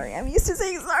 Sorry, I'm used to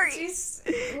saying sorry.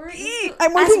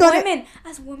 I'm working on it.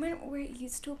 As women, we're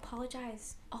used to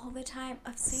apologize all the time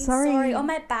of saying sorry. Oh,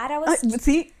 my bad.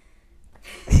 See?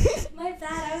 My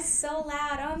bad. I was so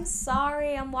loud. Oh, I'm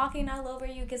sorry. I'm walking all over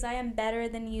you because I am better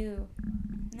than you.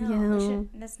 No,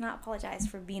 let's not apologize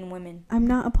for being women. I'm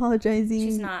not apologizing.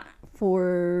 She's not.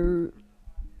 For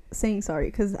saying sorry,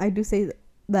 because I do say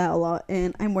that a lot,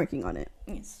 and I'm working on it.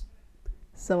 Yes.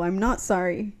 So I'm not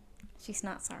sorry. She's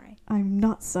not sorry. I'm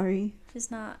not sorry.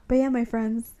 She's not. But yeah, my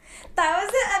friends. That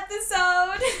was the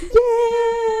episode.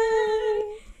 Yay!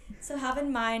 So have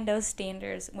in mind those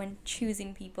standards when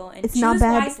choosing people, and It's choose not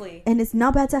bad, wisely. and it's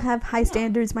not bad to have high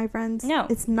standards, my friends. No.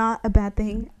 It's not a bad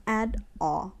thing at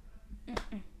all.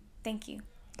 Mm-mm. Thank you.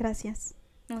 Gracias.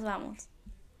 Nos vamos.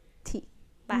 Sí.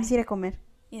 Bye. Vamos a ir a comer.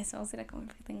 Yes, vamos a ir a comer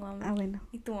porque tengo hambre. Ah, bueno.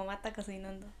 Y tu mamá está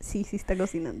cocinando. Sí, está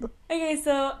cocinando. Okay,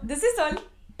 so this is Sol.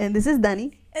 And this is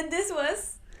Dani. And this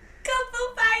was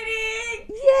Couple Fighting!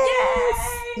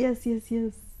 Yes!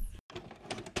 Yes.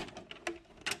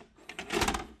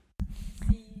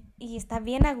 Y está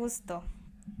bien a gusto.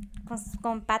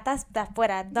 Con patas de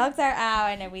afuera. Dogs are out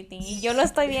and everything. Y yo lo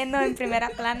estoy viendo en primera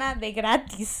plana de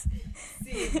gratis.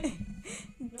 Sí.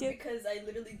 No, because I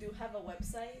literally do have a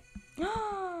website.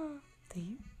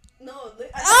 ¿Sí? No,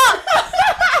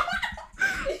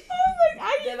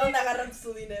 ¿De dónde agarran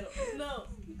su dinero? No.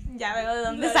 Ya veo de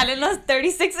dónde salen los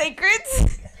 36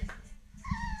 acres.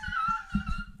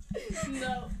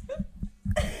 No.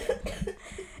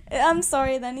 I'm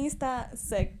sorry, Dani está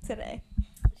sick today.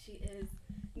 She is.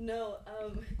 No,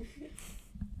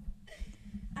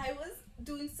 I was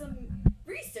doing some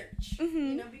research,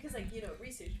 you know, because, like, you know,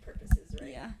 research purposes,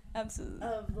 right? Yeah, absolutely.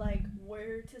 Of, like,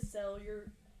 where to sell your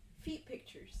feet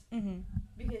pictures. Mm-hmm.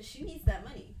 Because she needs that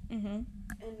money. Mm-hmm.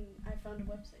 And I found a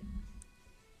website.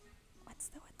 What's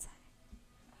the website?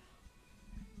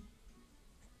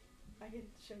 I can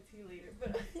show it to you later,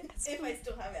 but if I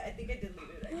still have it, I think I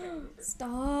deleted it. I can't remember.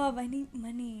 Stop, I need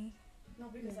money. No,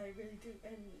 because I really do.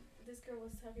 And this girl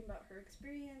was talking about her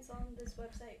experience on this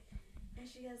website, and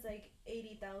she has like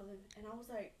 80,000, and I was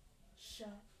like,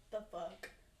 shut the fuck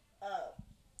up,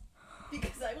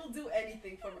 because I will do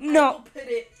anything for her. No.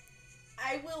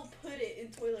 I will put it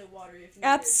in toilet water if needed.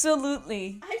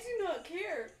 Absolutely. I do not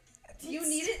care. Do you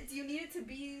need it? Do you need it to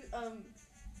be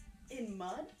in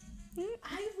mud?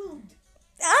 I will.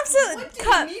 Absolutely.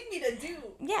 What do you need me to do?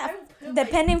 Yeah, I will put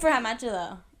depending for how much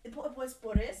though. Pues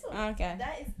por eso. Okay.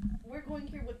 That is, we're going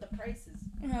here with the prices.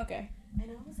 Okay.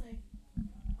 And I was like,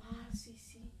 sí.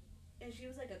 And she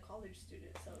was like a college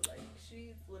student, so like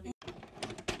she's living.